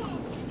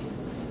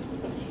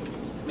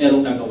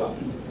merong nagawa.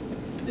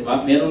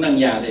 Diba? Merong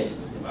nangyari.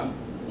 Diba?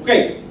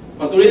 Okay,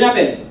 patuloy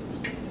natin.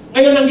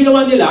 Ngayon, ang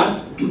ginawa nila,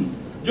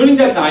 during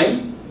that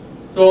time,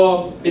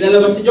 so,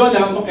 pinalabas si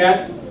Jonah,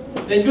 umakyat.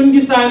 Then during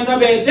this time,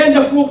 sabi, then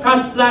the crew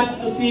cast lots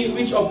to see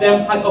which of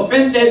them had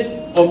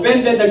offended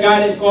the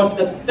God and caused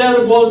the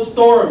terrible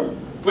storm.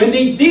 When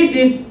they did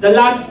this, the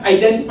lots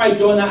identified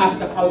Jonah as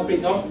the culprit.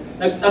 No?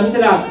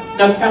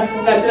 nag-cast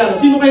ng blood sila.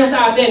 Sino kaya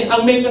sa atin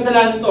ang may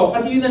kasalanan to?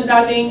 Kasi yun ang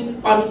dating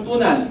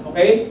panuntunan,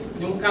 okay?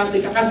 Yung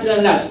nagkakas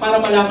sila ng last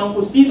para malaman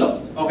kung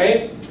sino,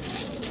 okay?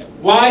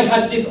 Why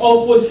has this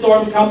awful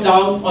storm come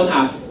down on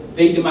us?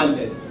 They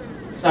demanded.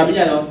 Sabi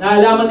niya, no?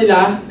 Naalaman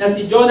nila na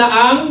si Jonah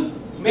ang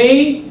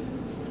may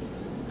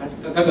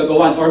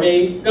kagagawan or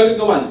may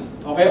gagagawan.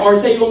 Okay? Or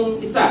siya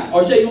yung isa.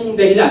 Or siya yung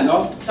dahilan,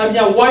 no? Sabi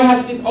niya, why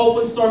has this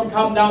awful storm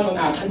come down on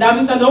us? Ang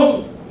daming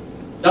tanong.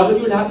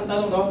 W, lahat ng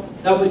tanong, no?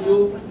 W,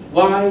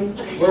 why,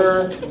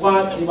 where,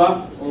 what,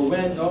 diba? Or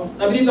when, no?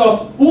 Sabi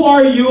dito, who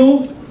are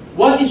you?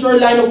 What is your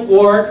line of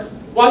work?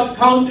 What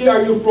country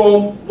are you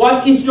from?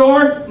 What is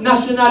your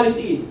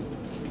nationality?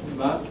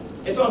 Diba?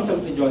 Ito ang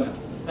sagot ni Jonah.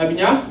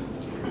 Sabi niya,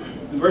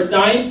 in verse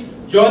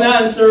 9,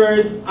 Jonah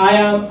answered, I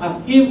am a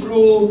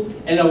Hebrew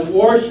and I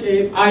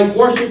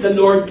worship the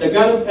Lord, the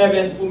God of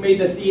heaven, who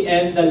made the sea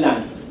and the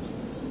land.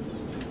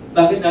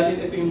 Bakit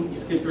natin ito yung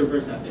scripture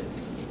verse natin?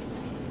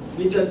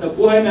 Minsan sa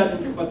buhay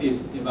natin,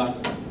 kapatid, di ba?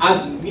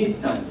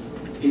 Admittance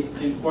is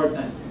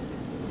important.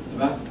 Di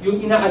ba?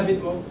 Yung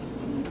ina-admit mo.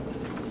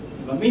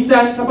 Di ba?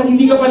 Minsan, kapag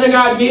hindi ka pa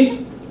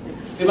nag-admit,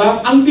 di ba?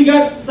 Ang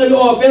bigat sa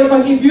loob. Pero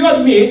pag if you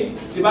admit,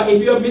 di ba?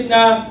 If you admit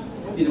na,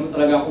 hindi naman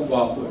talaga ako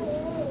gwapo.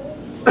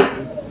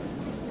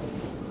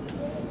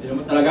 Hindi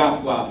naman talaga ako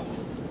gwapo.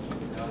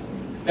 Diba?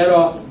 Pero,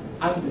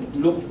 I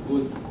look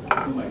good.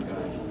 Oh my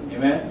gosh.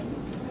 Amen?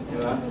 Di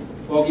ba?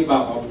 Pogi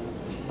ba ako?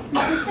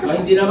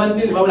 Hindi naman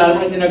din, di ba? Wala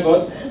naman kayo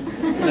sinagot.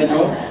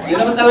 Hindi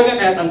naman talaga,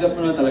 kaya tanggap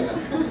mo na talaga.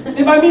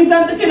 Di ba?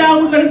 Minsan, kailangan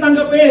mo ka rin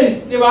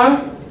tanggapin. Di ba?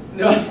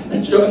 Di ba?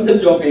 I'm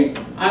just joking.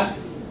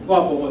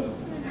 Gwapo ko, no?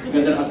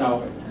 Ganda ng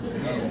asawa ko.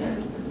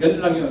 Ganun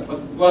lang yun. Pag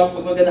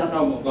maganda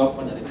asawa mo, gwapo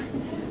ka na rin.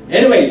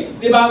 Anyway,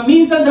 di ba?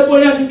 Minsan sa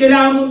buhay natin,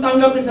 kailangan mong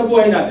tanggapin sa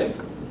buhay natin.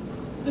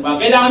 Di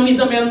ba? Kailangan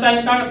minsan meron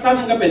tayong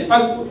tatanggapin.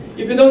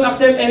 If you don't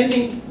accept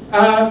anything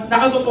na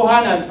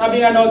katotohanan,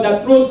 sabi nga, no,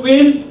 the truth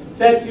will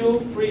set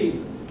you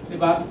free.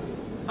 Diba?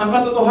 Ang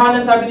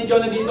katotohanan, sabi ni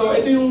Jonah dito,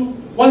 ito yung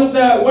one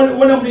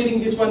of reading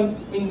this one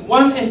in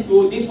 1 and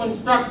 2, this one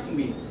struck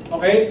me.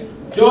 Okay?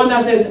 Jonah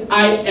says,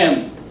 I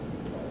am.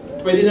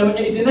 Pwede naman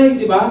niya i-deny,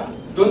 di ba?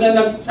 Doon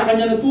na sa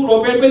kanya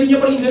naturo, pero pwede niya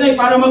pa rin i-deny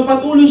para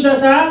magpatuloy siya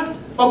sa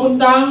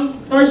papuntang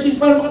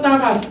Tarsis para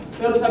makatakas.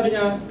 Pero sabi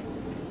niya,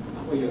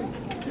 ako yun.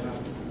 Diba?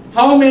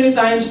 How many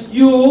times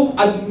you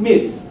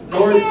admit,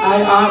 Lord, I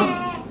am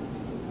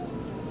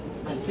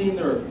a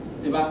sinner.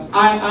 Diba?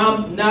 I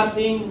am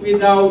nothing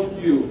without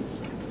you.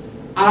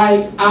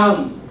 I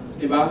am.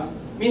 Diba?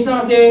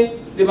 Minsan kasi,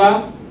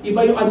 diba, iba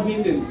yung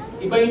admitted.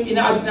 Iba yung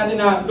ina-admit natin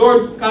na,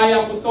 Lord,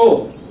 kaya ko to.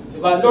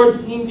 Diba?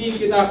 Lord, hindi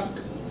kita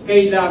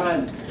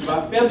kailangan.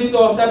 Diba? Pero dito,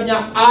 sabi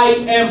niya,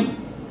 I am.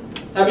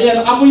 Sabi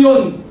niya, ako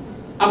yun.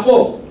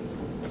 Ako.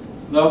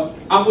 No?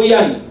 Ako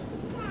yan.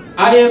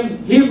 I am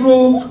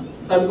Hebrew.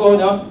 Sabi ko,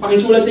 no?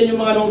 Pakisulat sa inyo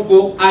mga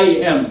notebook,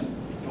 I am.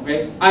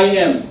 Okay? I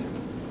am.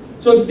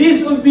 So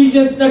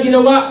disobedience na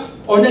ginawa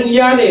o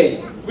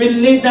nangyari will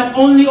lead not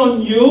only on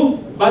you,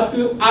 but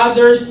to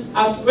others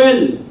as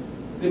well.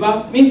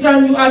 Diba?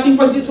 Minsan yung ating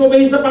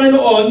pag-disobey sa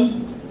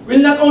Panginoon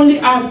will not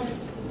only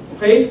us,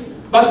 okay,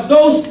 but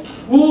those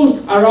who's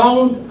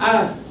around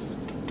us.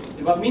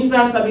 Diba?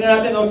 Minsan, sabi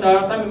nga natin,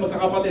 sa aming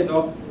magkakapatid,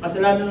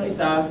 kasalanan ng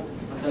isa,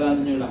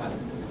 kasalanan nyo lahat.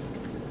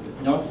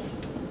 No?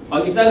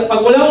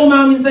 Pag walang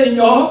umamin sa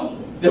inyo,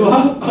 di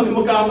ba? Kami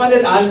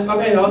magkakapatid, alam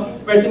kami, no?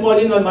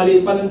 Personally, no,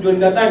 maliit pa nung during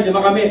that time, di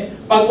ba kami?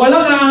 Pag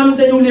walang aamin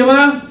sa inyong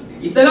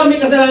 5, isa lang may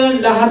kasalanan,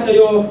 lahat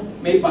kayo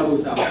may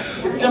parusa.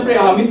 Siyempre,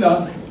 amin,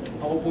 no?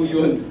 Ako po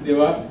yun, di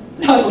ba?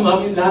 Lahat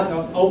umamin, lahat,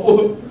 no? Ako po,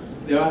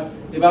 di ba?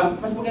 Di ba?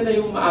 Mas maganda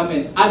yung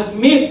maamin.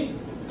 Admit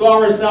to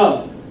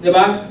ourselves, di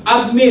ba?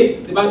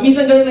 Admit, di ba?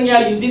 Minsan ganun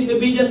nangyari, yung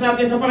disobedience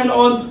natin sa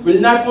Panginoon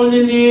will not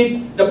only lead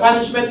the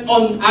punishment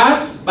on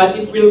us, but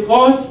it will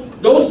cause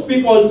those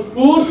people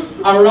who's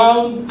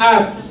around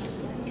us.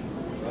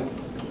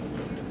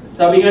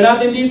 Sabi nga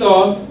natin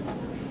dito,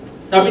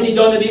 sabi ni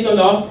Jonah dito,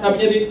 no? Sabi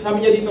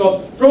niya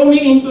dito, throw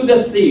me into the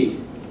sea.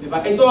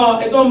 Diba?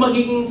 Ito ang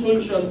magiging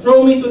solution.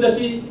 Throw me into the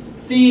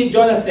sea,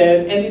 Jonah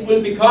said, and it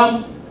will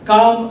become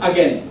calm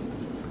again.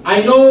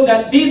 I know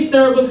that this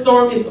terrible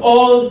storm is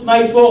all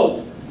my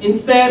fault.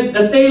 Instead,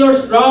 the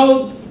sailors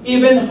rowed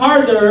even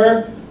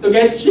harder to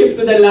get ship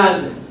to the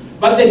land.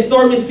 But the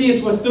stormy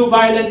seas was too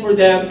violent for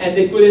them and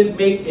they couldn't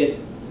make it.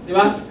 Di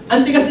ba?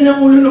 Antikas din ang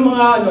ulo ng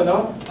mga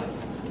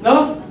no?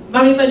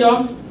 Makita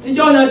nyo? Si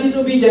Jonah,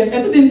 disobedient.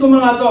 Ito din itong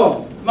mga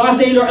to. Mga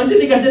sailor,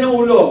 antikas din ang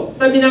ulo.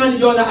 Sabi naman ni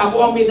Jonah,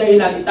 ako ang may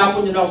dahilan,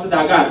 itapon nyo na ako sa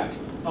dagat.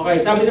 Okay,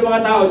 sabi ng mga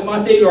tao,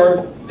 mga sailor,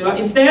 di ba?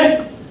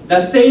 Instead,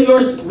 the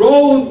sailors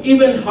rowed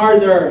even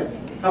harder.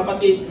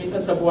 Kapatid, minsan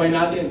sa buhay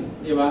natin,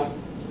 di ba?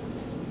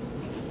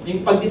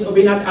 Yung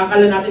pag-disobey natin,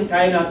 akala natin,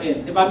 kaya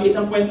natin. Di ba? May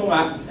isang kwento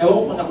nga, ewan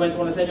ko kung nakwento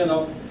ko na sa inyo,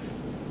 no?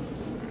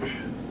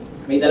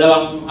 May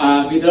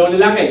dalawang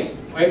lalaki.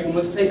 Okay,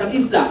 pumunta sa isang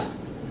isla.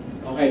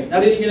 Okay,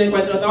 narinig niyo na yung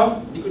kwento na to?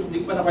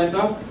 Hindi ko pa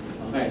nakwento?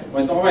 Okay,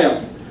 kwento ko kayo.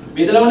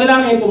 May dalawang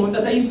lalaki, pumunta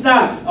sa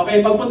isla.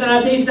 Okay, pagpunta na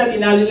sa isla,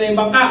 tinali nila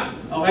yung bangka.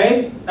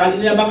 Okay? Tali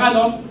nila yung bangka,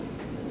 no?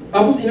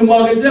 Tapos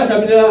inumagan sila,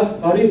 sabi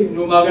nila, pare,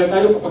 inumagan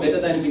tayo,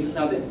 papaganda tayo ng business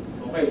natin.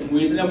 Okay,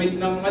 umuwi sila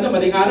ng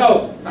maling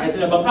araw, sakay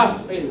sila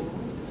bangka. Okay.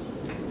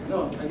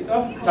 Ano, dito?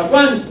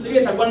 Sagwan, sige,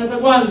 sagwan na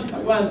sagwan.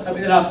 Sagwan, sabi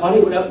nila, pare,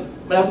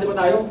 malapit pa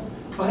tayo.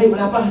 Pare,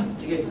 wala pa.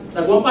 Sige,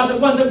 sagwan pa,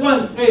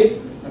 sagwan. Okay,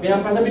 sabi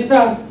nila,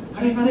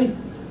 pare,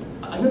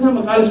 ano na,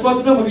 mag-alas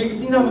 4 na,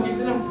 magigising na,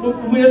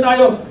 umuwi na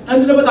tayo.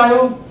 Nandun na ba tayo?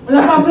 Wala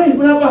pa, pre,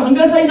 wala pa.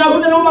 Hanggang sa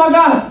inabot na ng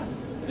umaga.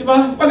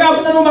 Diba?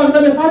 Pag-abot na ng umaga,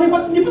 sabi, pare,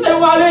 hindi pa tayo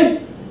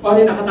umalis.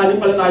 Pare, nakatali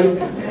pala tayo.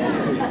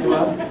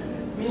 Diba?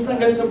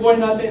 Minsan ganun sa buhay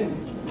natin.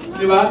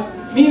 Diba?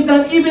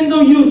 Minsan, even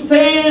though you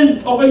sail,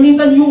 okay,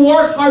 minsan you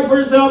work hard for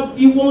yourself,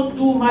 you won't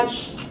do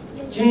much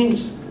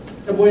change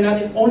sa buhay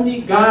natin.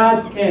 Only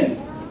God can.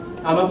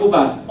 Tama po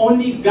ba?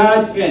 Only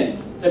God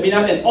can. Sabihin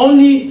natin,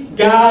 only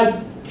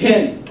God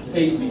can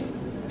save me.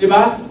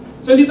 Diba?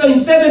 So dito,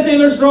 instead the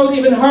sailors rowed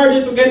even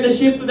harder to get the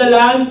ship to the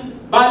land,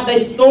 but the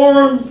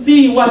storm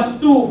sea was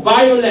too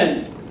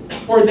violent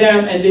for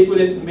them and they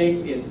couldn't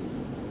make it.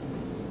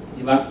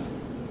 Diba?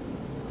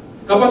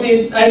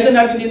 Kapatid, ayos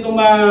natin dito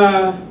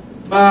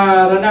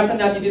maranasan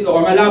natin dito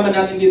or malaman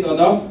natin dito,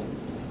 no?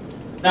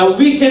 Now,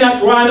 we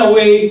cannot run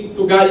away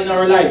to God in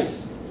our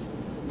lives.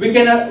 We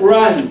cannot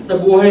run sa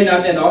buhay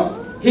natin, no?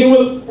 He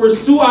will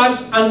pursue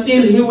us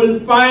until He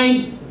will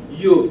find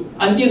you.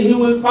 Until He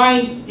will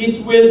find His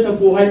will sa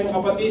buhay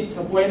mo, kapatid, sa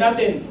buhay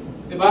natin.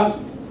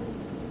 Diba?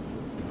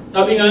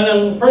 Sabi nga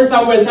ng 1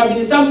 Samuel,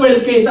 sabi ni Samuel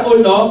kay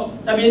Saul, no?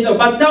 Sabi nito,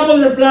 but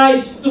Samuel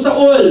replied to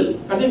Saul,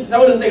 kasi si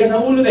Saul ang taga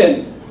sa ulo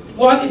din,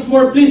 what is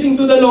more pleasing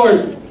to the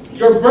Lord?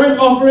 Your burnt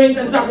offerings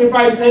and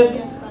sacrifices,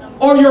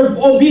 or your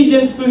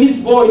obedience to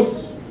His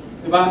voice?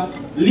 Diba?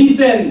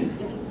 Listen,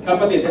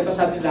 kapatid, ito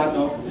sa atin lahat,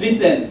 no?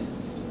 Listen.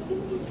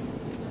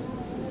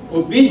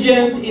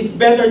 Obedience is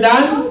better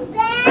than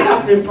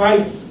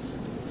sacrifice.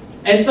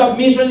 And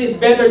submission is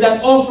better than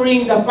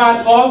offering the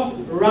fat of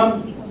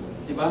ram.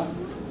 Diba?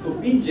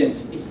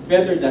 Obedience is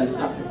better than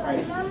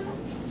sacrifice.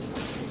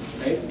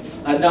 Okay?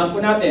 Tandaan po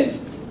natin.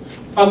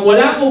 Pag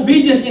wala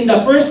obedience in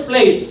the first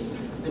place,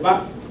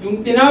 diba?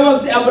 Yung tinawag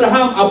si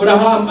Abram.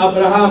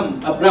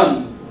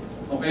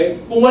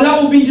 Okay? Kung wala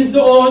obedience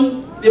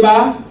doon,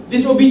 diba?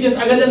 Disobedience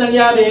agad na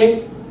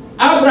nangyari,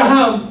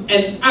 Abraham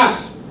and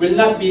us will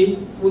not be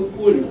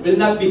fruitful, will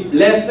not be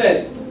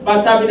blessed.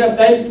 But sabi na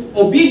tayo,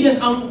 obedience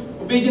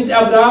si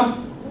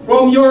Abraham,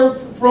 from your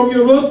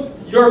root,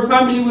 your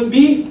family will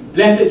be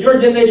blessed. Your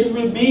generation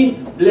will be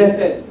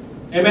blessed.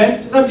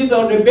 Amen? So sabi dito,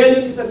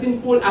 rebellion is as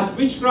sinful as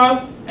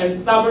witchcraft and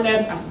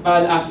stubbornness as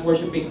bad as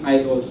worshiping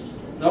idols.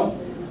 No?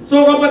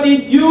 So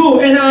kapatid,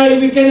 you and I,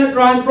 we cannot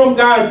run from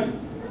God.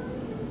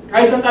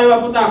 Kahit saan tayo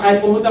mapunta,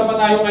 kahit pumunta pa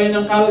tayo ngayon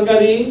ng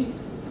Calgary,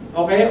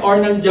 okay, or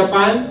ng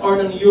Japan, or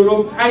ng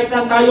Europe, kahit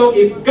saan tayo,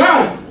 if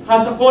God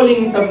has a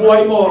calling sa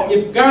buhay mo,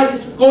 if God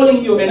is calling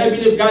you, and I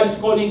believe God is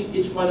calling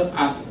each one of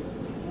us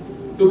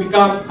to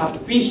become a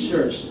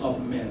fishers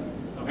of men.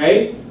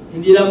 Okay?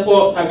 Hindi lang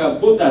po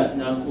taga-butas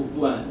ng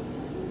upuan.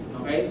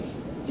 Okay?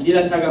 Hindi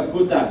lang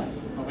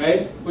taga-butas.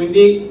 Okay?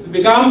 Kundi to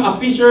become a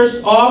fishers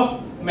of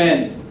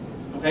men.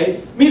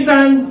 Okay?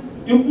 Minsan,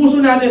 yung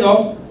puso natin,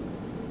 no,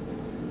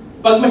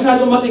 pag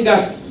masyadong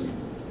matigas,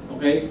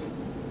 okay,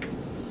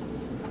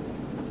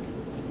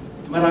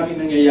 maraming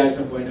nangyayari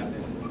sa buhay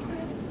natin.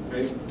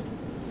 Okay?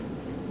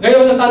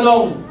 Ngayon na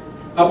tanong,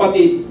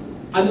 kapatid,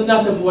 ano na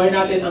sa buhay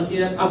natin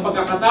ang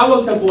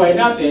pagkakatawag sa buhay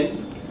natin,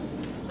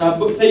 sa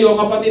iyo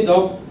kapatid,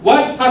 no?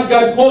 What has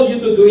God called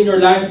you to do in your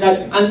life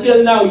that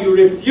until now you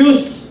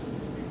refuse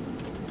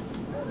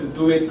to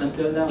do it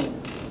until now?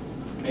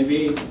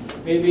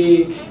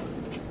 Maybe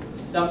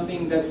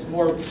something that's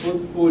more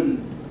fruitful,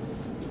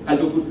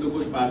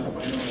 kalugod-lugod pa sa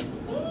Panginoon.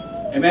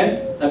 Amen?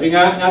 Sabi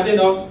nga natin,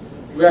 no?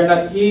 We are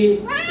not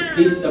here to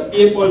please the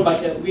people,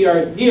 but we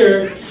are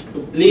here to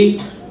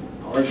please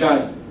our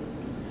God.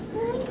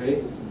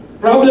 Okay?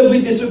 Problem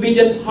with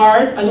disobedient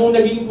heart. Anong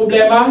naging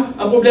problema?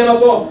 Ang problema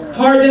po,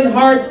 hardened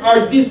hearts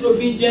are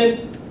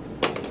disobedient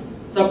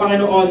sa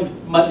Panginoon,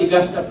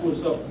 matigas na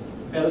puso.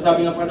 Pero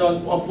sabi ng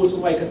Panginoon, kung ang puso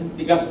ko ay kasing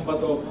tigas ng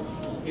bato,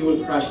 He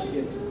will crush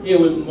it. He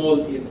will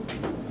mold it.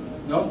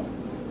 No?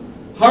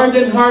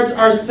 Hardened hearts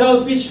are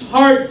selfish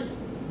hearts.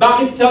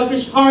 Bakit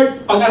selfish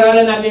heart?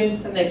 Pag-aralan natin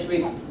sa next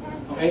week.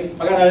 Okay?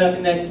 Pag-aralan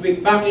natin next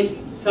week. Bakit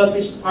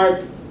selfish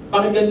heart?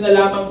 Bakit ganun na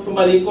lamang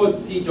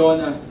tumalikod si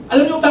Jonah?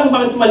 Alam niyo ba kung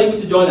bakit tumalikod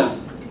si Jonah?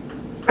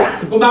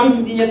 Kung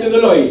bakit hindi niya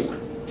tinuloy?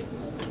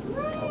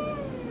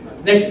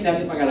 Next week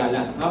natin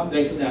pag-aralan. No?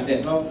 Next week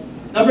natin. No?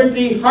 Number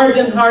 3,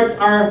 hardened hearts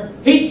are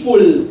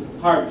hateful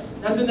hearts.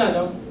 Nandun na,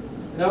 no?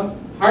 No?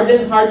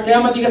 Hardened hearts,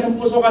 kaya matigas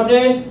ang puso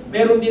kasi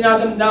meron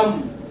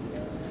dinadamdam.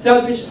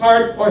 Selfish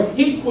heart or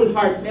hateful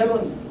heart,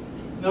 meron.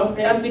 No?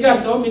 Kaya ang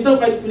tigas, no? Minsan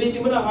kahit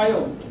pilitin mo na,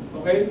 ayaw.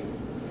 Okay?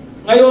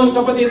 Ngayon,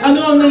 kapatid,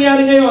 ano ang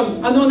nangyari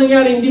ngayon? Ano ang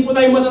nangyari? Hindi po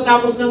tayo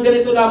matatapos ng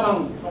ganito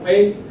lamang.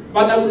 Okay?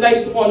 But I would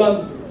like to call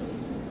on.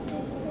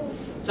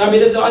 Sabi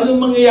dito, anong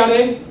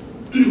mangyayari?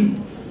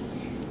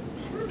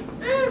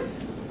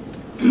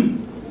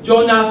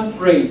 Jonah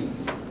prayed.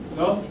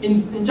 No?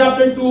 In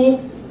chapter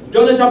 2,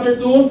 Jonah chapter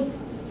 2,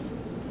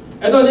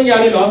 ito ang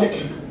nangyari, no?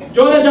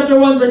 Jonah chapter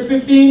 1 verse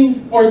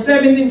 15 or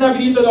 17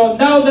 sabi dito, no?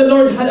 Now the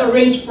Lord had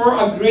arranged for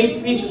a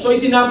great fish. So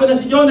itinapon na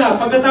si Jonah.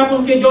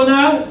 Pagkatapon kay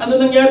Jonah, ano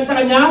nangyari sa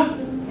kanya?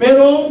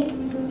 Merong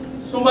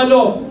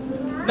sumalo.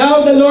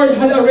 Now the Lord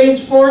had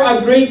arranged for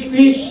a great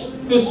fish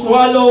to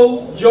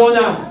swallow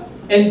Jonah.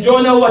 And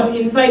Jonah was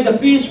inside the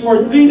fish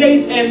for 3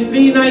 days and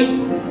 3 nights.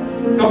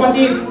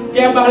 Kapatid,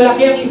 kaya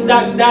malaki ang isda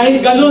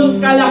dahil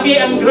ganun kalaki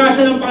ang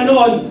grasya ng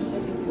Panginoon.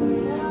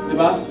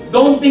 Diba?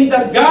 Don't think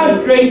that God's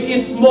grace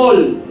is small.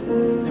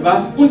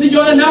 Diba? Kung si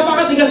Jonah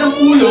napakatigas ang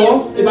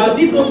ulo, diba?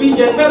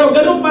 Disobedient, pero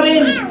ganun pa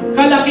rin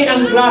kalaki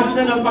ang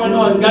grasya ng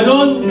Panginoon.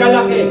 Ganun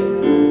kalaki.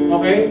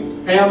 Okay?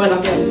 Kaya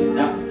malaki ang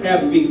isda. Kaya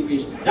big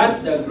fish.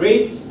 That's the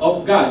grace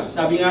of God.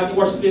 Sabi nga ating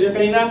worship leader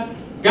kanina,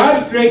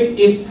 God's grace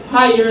is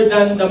higher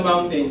than the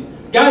mountain.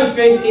 God's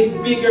grace is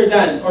bigger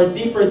than or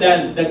deeper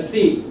than the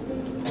sea.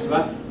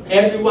 Diba?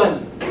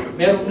 Everyone,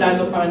 merong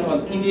plano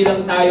Panginoon. Hindi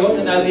lang tayo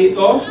na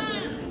narito.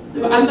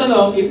 Diba? Ang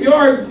tanong, if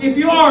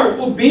you are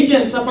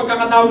obedient sa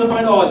pagkakatawag ng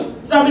Panginoon,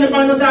 sabi ng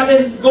Panginoon sa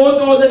atin, go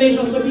to all the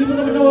nations. Sabi mo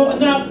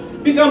naman, anak,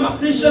 become a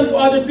Christian to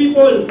other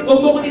people. Huwag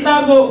mo kong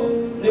itago.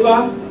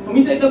 Diba? Kung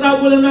minsan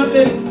itatago lang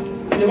natin.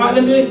 Diba?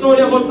 Alam niyo yung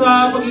story about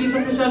sa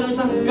pag-iisang Krisyano,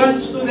 isang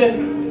college student.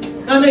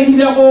 Nanay, hindi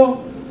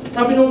ako.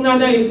 Sabi nung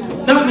nanay,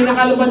 may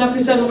nakala ba na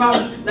Krisyano ka?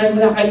 Dahil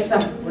wala kahit isa.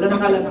 Wala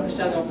nakala na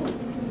Krisyano ako.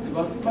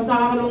 Diba? Mas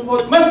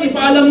nakakalungkot. Mas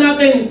ipaalam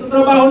natin sa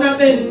trabaho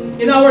natin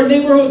in our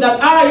neighborhood that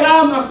I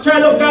am a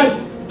child of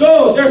God.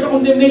 Though there's a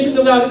condemnation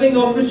to that thing,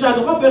 no,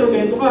 Krisyano ka, pero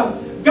ganito ka.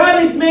 God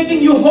is making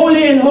you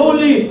holy and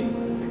holy.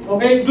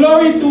 Okay?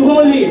 Glory to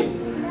holy.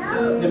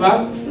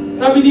 Diba?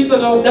 Sabi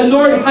dito, no, the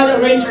Lord had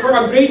arranged for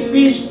a great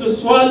fish to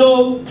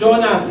swallow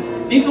Jonah.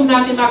 Dito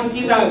natin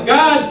makikita,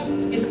 God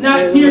is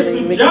not here to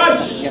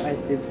judge,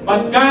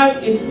 but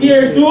God is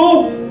here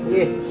to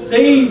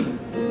save.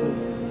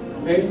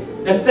 Okay?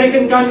 The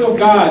second coming of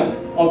God,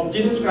 of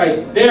Jesus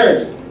Christ,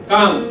 there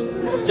comes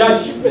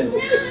judgment.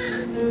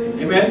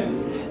 Amen?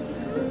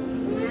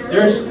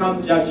 There's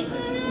come judgment.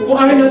 Kung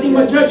ayaw natin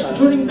ma-judge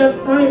during that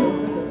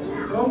time,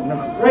 no?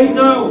 Right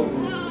now.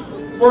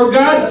 For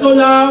God so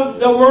loved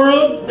the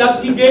world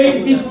that He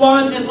gave His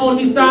one and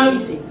only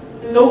Son,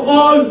 though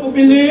all who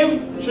believe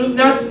should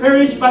not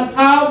perish but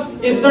have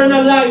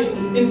eternal life.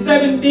 In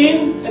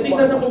 17, I think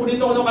sa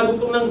paborito ko nung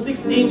kadugtong ng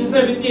 16 and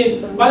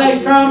 17, but I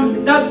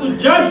come not to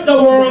judge the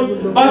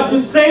world, but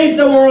to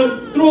save the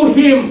world through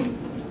Him.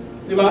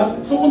 Diba?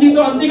 So kung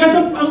dito, ang tigas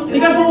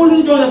ng ulo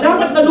ni Jonah,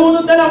 dapat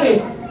nalunod na lang eh.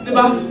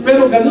 Diba?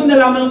 Pero ganun na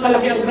lamang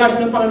kalaki ang grasya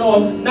ng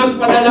Panginoon,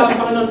 nagpadala ang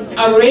Panginoon,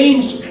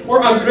 arrange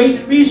for a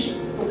great fish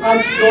to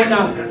catch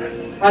Jonah.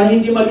 Para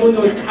hindi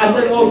malunod, as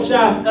a loob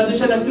siya, nandun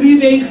siya ng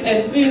 3 days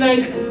and 3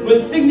 nights,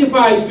 will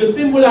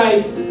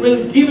symbolize, will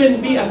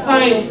given be a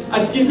sign.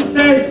 As Jesus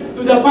says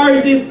to the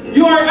Pharisees,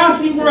 you are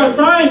asking for a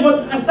sign.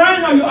 What a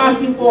sign are you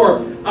asking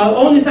for?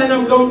 Only sign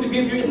I'm going to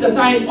give you is the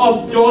sign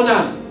of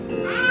Jonah.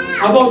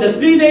 About the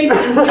 3 days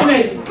and 3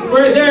 nights,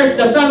 where there's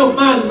the Son of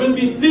Man, will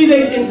be 3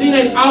 days and 3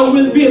 nights, I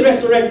will be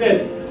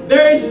resurrected.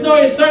 There is no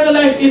eternal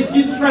life if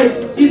Jesus Christ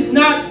is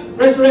not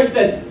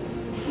resurrected.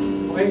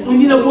 Okay? Kung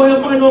hindi nabuhay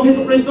ang Panginoong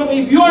Hesus Kristo,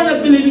 if you are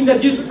not believing that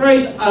Jesus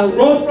Christ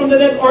rose from the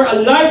dead or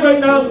alive right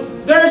now,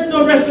 there is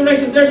no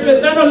resurrection, there is no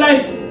eternal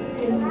life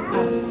in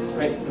us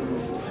right now.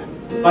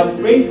 But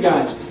praise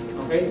God,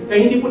 okay?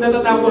 Kaya hindi po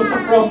natatapos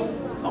sa cross.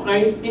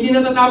 Okay? Hindi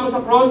natatapos sa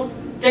cross.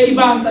 Kaya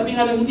iba, sabi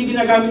nga hindi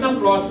ginagamit ang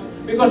cross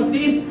because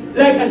it's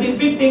like a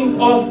depicting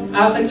of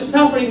the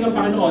suffering ng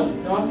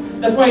Panginoon. No?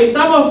 That's why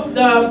some of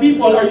the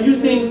people are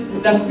using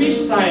the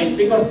fish sign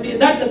because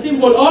that's a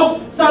symbol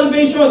of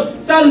salvation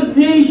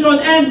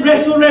and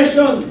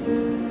resurrection.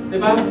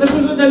 Diba? Sa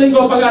susunod na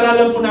linggo,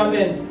 pag-aralan po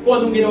natin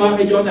kung anong ginawa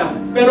kay Jonah.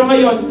 Pero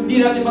ngayon,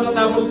 hindi natin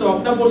matatapos to.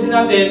 Tapusin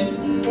natin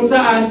kung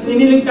saan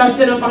iniligtas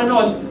siya ng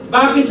Panginoon.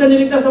 Bakit siya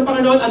niligtas ng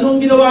Panginoon? Anong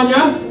ginawa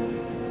niya?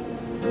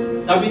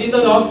 Sabi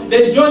dito, no?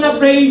 Then Jonah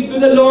prayed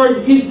to the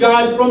Lord his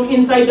God from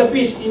inside the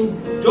fish in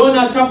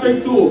Jonah chapter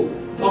 2.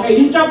 Okay,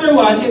 in chapter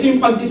 1, ito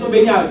yung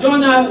pag-disobey niya.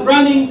 Jonah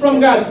running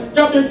from God.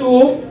 Chapter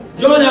 2,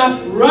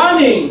 Jonah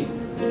running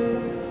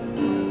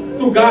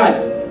to God.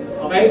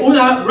 Okay,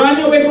 una,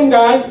 running away from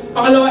God.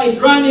 Pangalawa is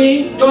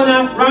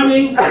Jonah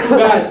running to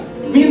God.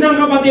 Minsan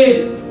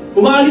kapatid,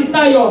 umaalis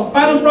tayo,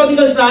 parang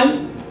prodigal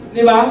son,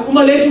 di ba?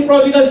 Umalis yung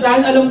prodigal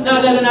son,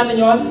 naalala natin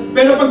yon.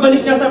 Pero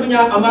pagbalik niya, sabi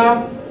niya,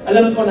 Ama,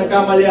 alam ko,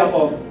 nagkamali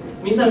ako.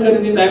 Minsan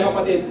ganun din tayo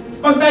kapatid.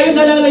 Pag tayo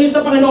nalalayo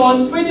sa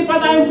Panginoon, pwede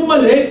pa tayong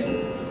bumalik.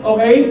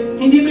 Okay?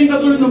 Hindi ito yung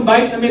katulad ng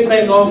bike na may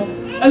preno.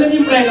 Alam niyo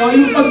yung preno?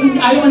 Yung pag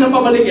ayaw ka nang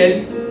pabalikin,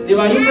 di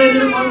ba? Yung preno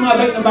ng mga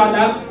bike na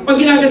bata, pag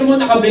ginagano mo,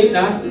 naka-brake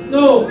na.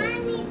 No.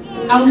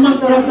 Ang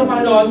masarap sa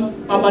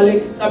Panginoon,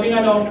 pabalik. Sabi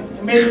nga no,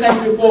 many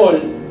times you fall,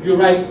 you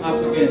rise up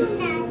again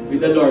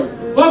with the Lord.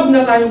 Huwag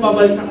na tayong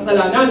pabalik sa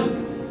kasalanan.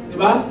 Di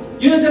ba?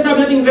 Yun ang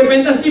sasabi natin,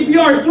 repentance. If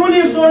you are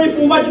truly sorry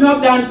for what you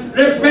have done,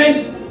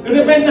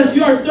 repentance,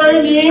 you are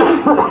turning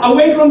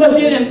away from the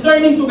sin and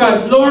turning to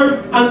God. Lord,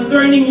 I'm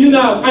turning you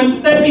now. I'm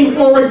stepping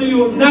forward to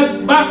you,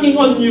 not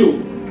backing on you.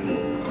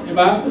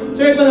 Diba?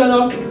 So ito na, no?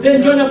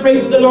 Then Jonah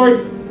prayed to the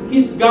Lord,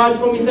 his God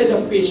from inside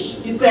the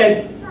fish. He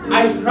said,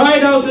 I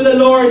cried out to the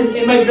Lord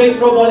in my great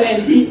trouble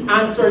and He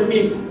answered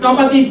me.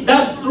 Kapatid,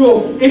 that's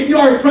true. If you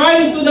are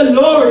crying to the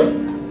Lord,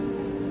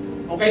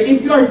 okay,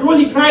 if you are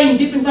truly crying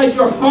deep inside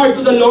your heart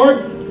to the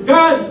Lord,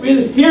 God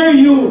will hear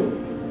you.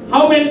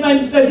 How many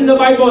times it says in the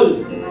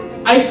Bible,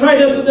 I cried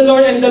out to the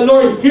Lord and the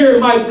Lord hear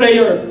my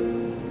prayer.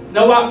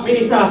 Nawa, may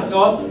isa,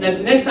 no?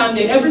 That next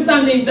Sunday, every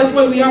Sunday, that's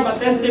why we have a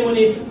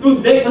testimony to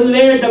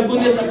declare the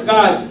goodness of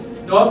God.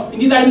 No?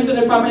 Hindi tayo dito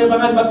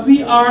nagpapayabungan, but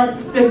we are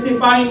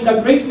testifying the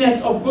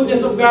greatness of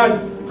goodness of God.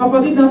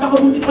 Kapatid,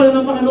 napakabuti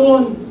pala ng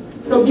Panginoon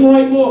sa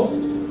buhay mo.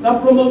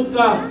 Na-promote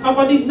ka.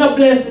 Kapatid,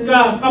 na-bless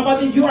ka.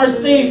 Kapatid, you are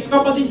safe.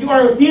 Kapatid, you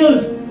are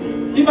healed.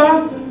 Di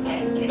ba?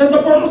 That's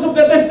the purpose of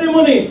the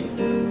testimony.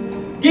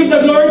 Give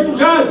the glory to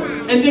God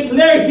and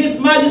declare His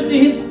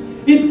majesty,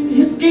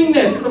 His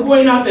kingness sa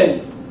buhay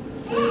natin.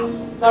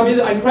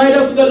 Sabi, I cried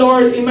out to the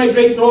Lord in my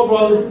great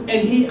trouble and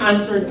He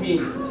answered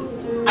me.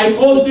 I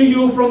called to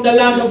you from the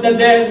land of the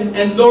dead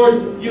and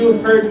Lord, you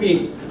heard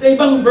me. Sa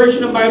ibang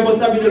version ng Bible,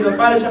 sabi nila,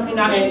 para siya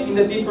kinain in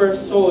the deeper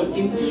soul,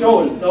 in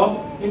Sheol,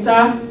 no? Yung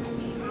sa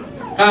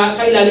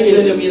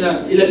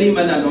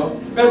ilaliman na,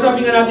 no? Pero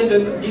sabi nga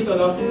natin dito,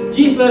 no?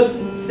 Jesus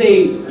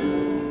saves.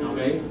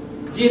 Okay?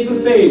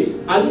 Jesus saves.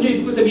 Ano nyo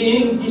ibig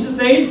sabihin, Jesus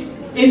saves?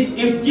 Is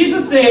if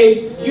Jesus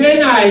saves, you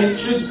and I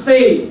should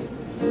save.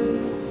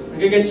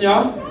 Nagigets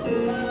nyo?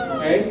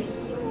 Okay?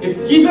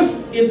 If Jesus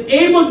is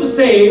able to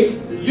save,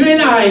 you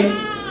and I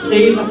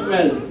save as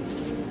well.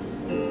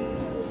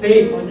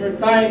 Save on your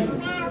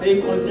time.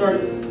 Save on your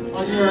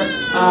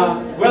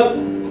wealth.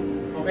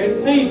 Okay?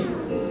 Save.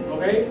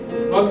 Okay?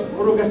 Wag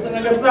puro gasta na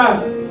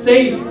gasta.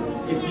 Save.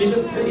 If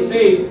Jesus is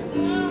saved,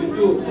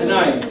 you and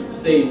I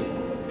save.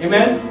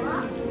 Amen?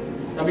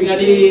 Sabi nga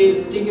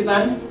ni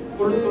Chinkitan,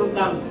 kurut-kurut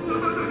lang.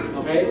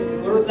 Okay?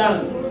 Kurut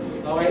lang.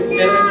 Okay? Kung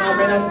meron kayo mga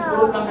finances,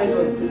 kurut lang kayo.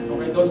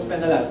 Okay? Don't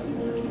spend a lot.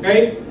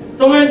 Okay?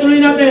 So ngayon tuloy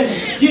natin.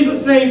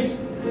 Jesus saves.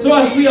 So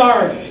as we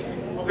are.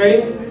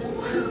 Okay?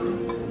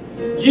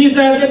 Jesus,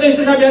 ito yung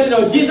sasabi natin,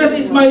 no? Jesus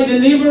is my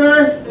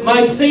deliverer,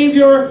 my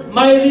savior,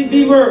 my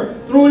redeemer.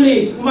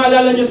 Truly, kung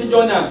maalala nyo si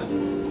Jonah.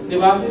 Di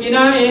ba?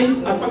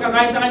 Kinain at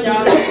pagkakain sa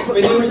kanya,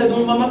 pwede mo siya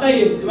doon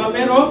mamatay. Di ba?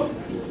 Pero,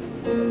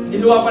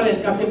 niluwa pa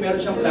rin kasi meron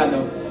siyang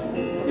plano.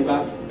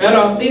 Diba?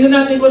 Pero, tingnan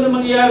natin kung ano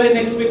mangyayari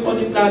next week on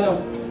yung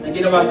plano na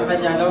ginawa sa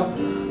kanya, no?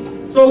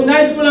 So,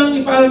 nice ko lang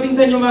iparating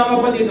sa inyo mga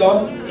kapatid,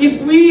 no?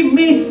 If we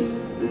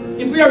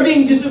are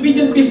being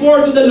disobedient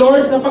before to the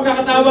Lord sa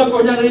pagkakatawag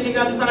o narinig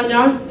natin sa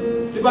kanya,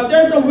 diba?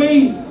 There's a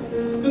way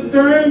to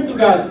turn to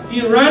God.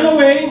 He ran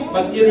away,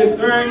 but he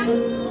returned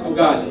to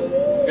God.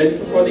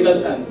 Ganito sa prodigal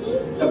son.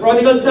 The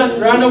prodigal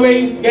son ran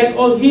away, get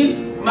all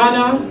his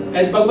manna,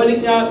 and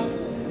pagbalik niya,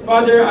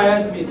 Father,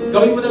 I admit,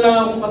 gawin mo na lang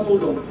akong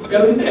katulong.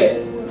 Pero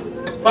hindi.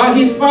 But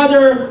his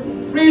father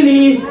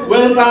freely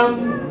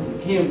welcomed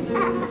him.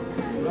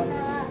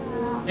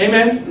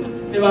 Amen?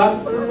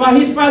 Diba? But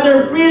his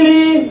father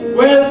freely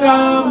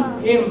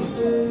welcomed him.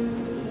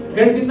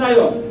 Ganun din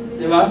tayo.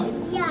 Diba?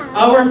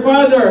 Our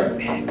Father,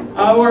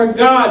 our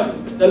God,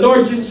 the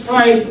Lord Jesus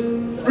Christ,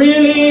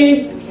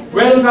 freely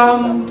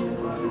welcome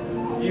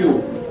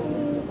you.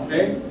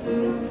 Okay?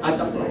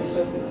 At the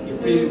cross. He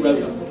freely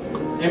welcome.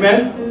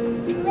 Amen?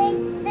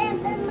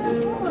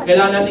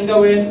 Kailangan natin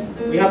gawin.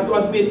 We have to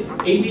admit,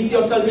 ABC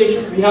of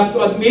salvation, we have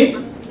to admit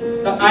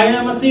that I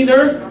am a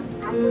sinner.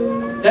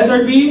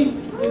 Letter B,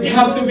 we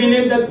have to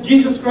believe that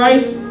Jesus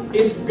Christ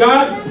is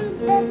God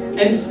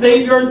and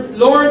Savior,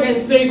 Lord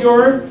and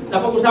Savior.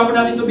 Napag-usapan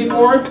natin ito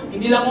before.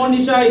 Hindi lang only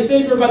siya is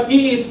Savior, but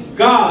He is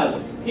God.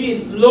 He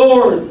is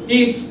Lord.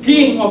 He is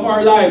King of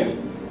our life.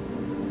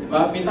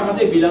 Diba? Minsan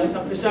kasi bilang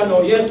isang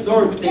Kristiyano, yes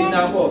Lord, save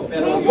na ako.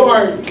 Pero you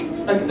are,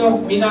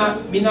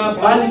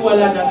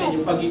 minabaliwala natin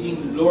yung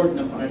pagiging Lord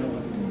ng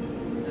Panginoon.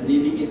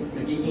 Naliliit,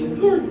 nagiging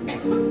Lord.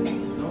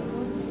 No?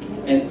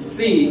 And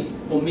C,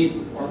 commit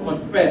or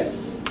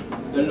confess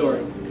the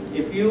Lord.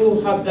 If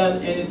you have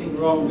done anything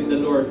wrong with the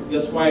Lord,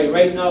 that's why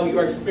right now you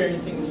are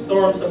experiencing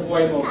storms sa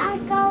buhay mo.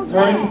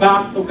 Turn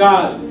back to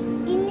God.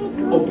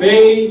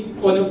 Obey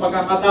kung anong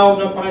pagkakatawag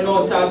ng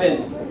Panginoon sa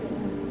atin.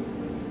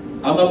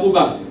 Tama po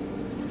ba?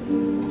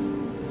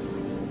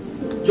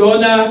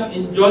 Jonah,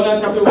 in Jonah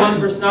chapter 1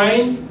 verse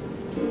 9,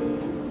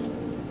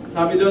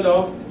 sabi doon,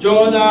 no?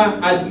 Jonah,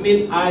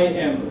 admit I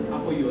am.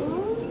 Ako yun.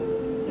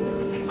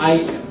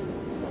 I am.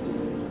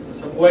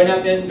 So, sa buhay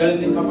natin,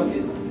 ganun din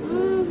kapatid.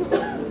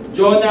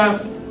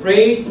 Jonah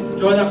prayed,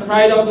 Jonah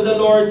cried out to the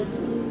Lord,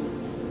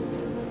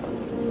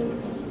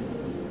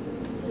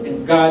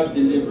 and God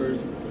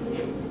delivered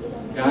him.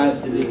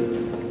 God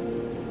delivered him.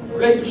 I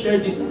would like to share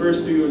this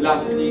verse to you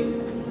lastly.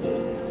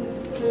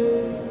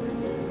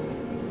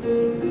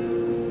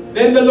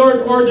 Then the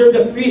Lord ordered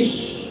the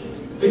fish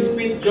to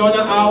spit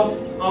Jonah out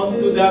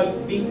onto the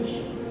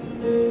beach.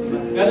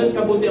 Ganun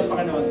kabuti ang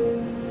Panginoon.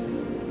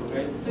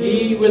 Okay?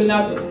 He will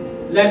not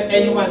let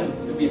anyone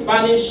to be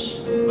punished,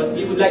 but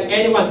He would like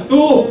anyone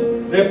to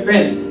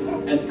repent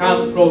and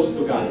come close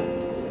to God.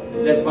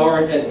 Let's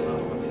bow our head.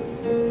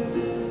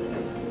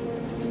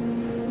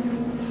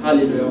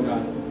 Hallelujah,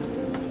 God.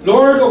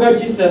 Lord, O God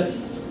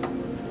Jesus,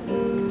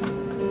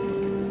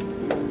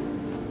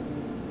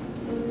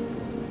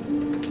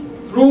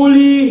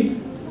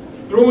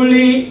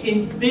 truly,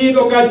 indeed,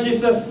 O God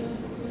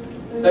Jesus,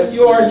 that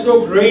you are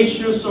so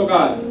gracious, O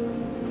God.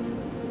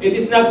 It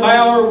is not by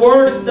our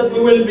works that we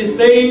will be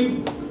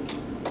saved,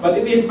 but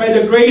it is by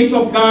the grace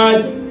of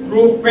God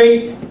through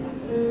faith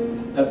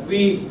that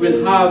we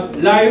will have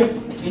life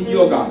in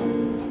you, O God.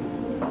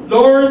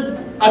 Lord,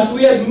 as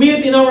we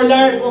admit in our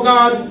life, O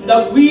God,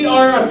 that we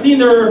are a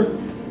sinner,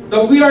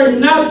 that we are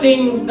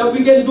nothing, that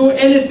we can do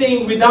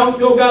anything without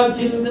you, O God,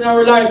 Jesus, in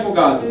our life, O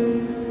God.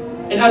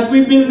 And as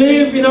we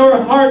believe in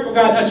our heart, O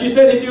God, as you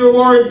said in your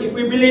word, if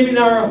we believe in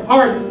our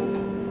heart,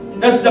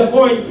 that's the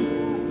point.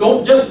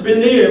 Don't just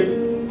believe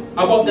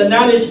about the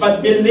knowledge,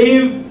 but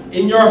believe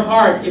in your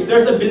heart. If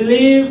there's a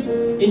belief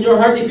in your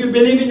heart, if you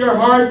believe in your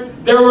heart,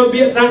 there will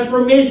be a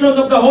transformation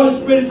of the Holy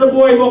Spirit sa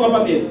buhay mo,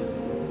 kapatid.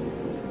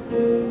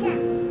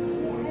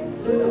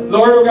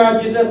 Lord, O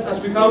God, Jesus, as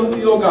we come to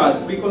you, O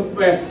God, we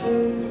confess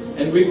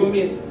and we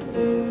commit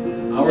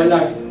our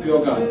life to you,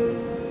 O God.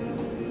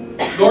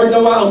 Lord,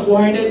 nawa ang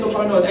buhay na ito,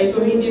 Panginoon, ay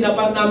ito hindi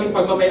dapat namin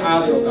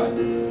pagmamayari, O God.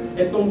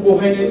 Itong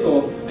buhay na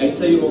ito ay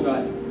sa iyo, O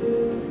God.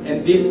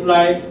 And this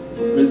life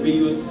will be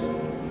used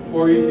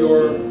for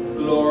your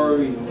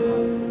glory.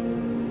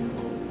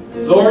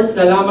 Lord,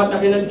 salamat na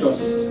ng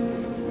Diyos.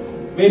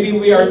 Maybe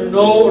we are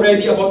know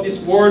already about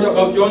this word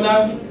about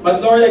Jonah, but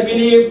Lord, I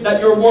believe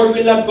that your word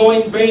will not go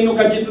in vain, O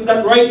God Jesus,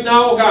 that right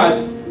now, O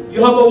God,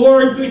 you have a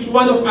word to each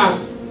one of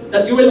us,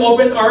 that you will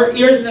open our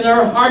ears and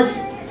our hearts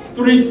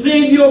to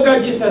receive you, O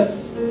God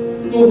Jesus,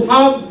 to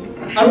have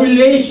a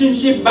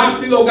relationship back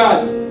to you, O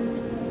God.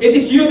 It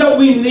is you that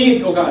we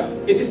need, O God.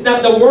 It is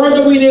not the word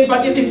that we need,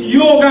 but it is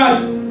you, O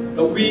God,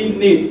 that we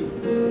need.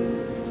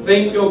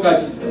 Thank you, O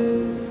God Jesus.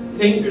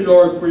 Thank you,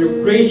 Lord, for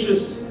your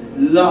gracious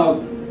love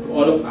to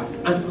all of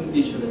us,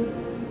 unconditionally.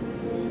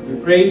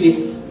 We pray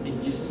this in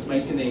Jesus'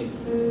 mighty name.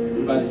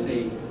 Everybody say,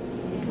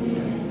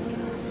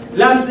 Amen.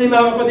 Lastly,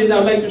 mga kapatid, I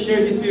would like to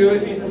share this to you.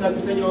 Ito yung sasabi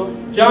ko sa inyo.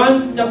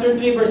 John chapter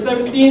 3, verse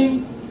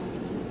 17.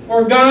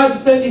 For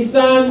God sent His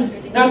Son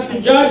not to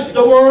judge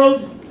the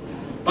world,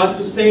 but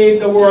to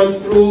save the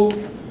world through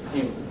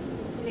Him.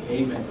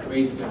 Amen.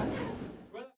 Praise God.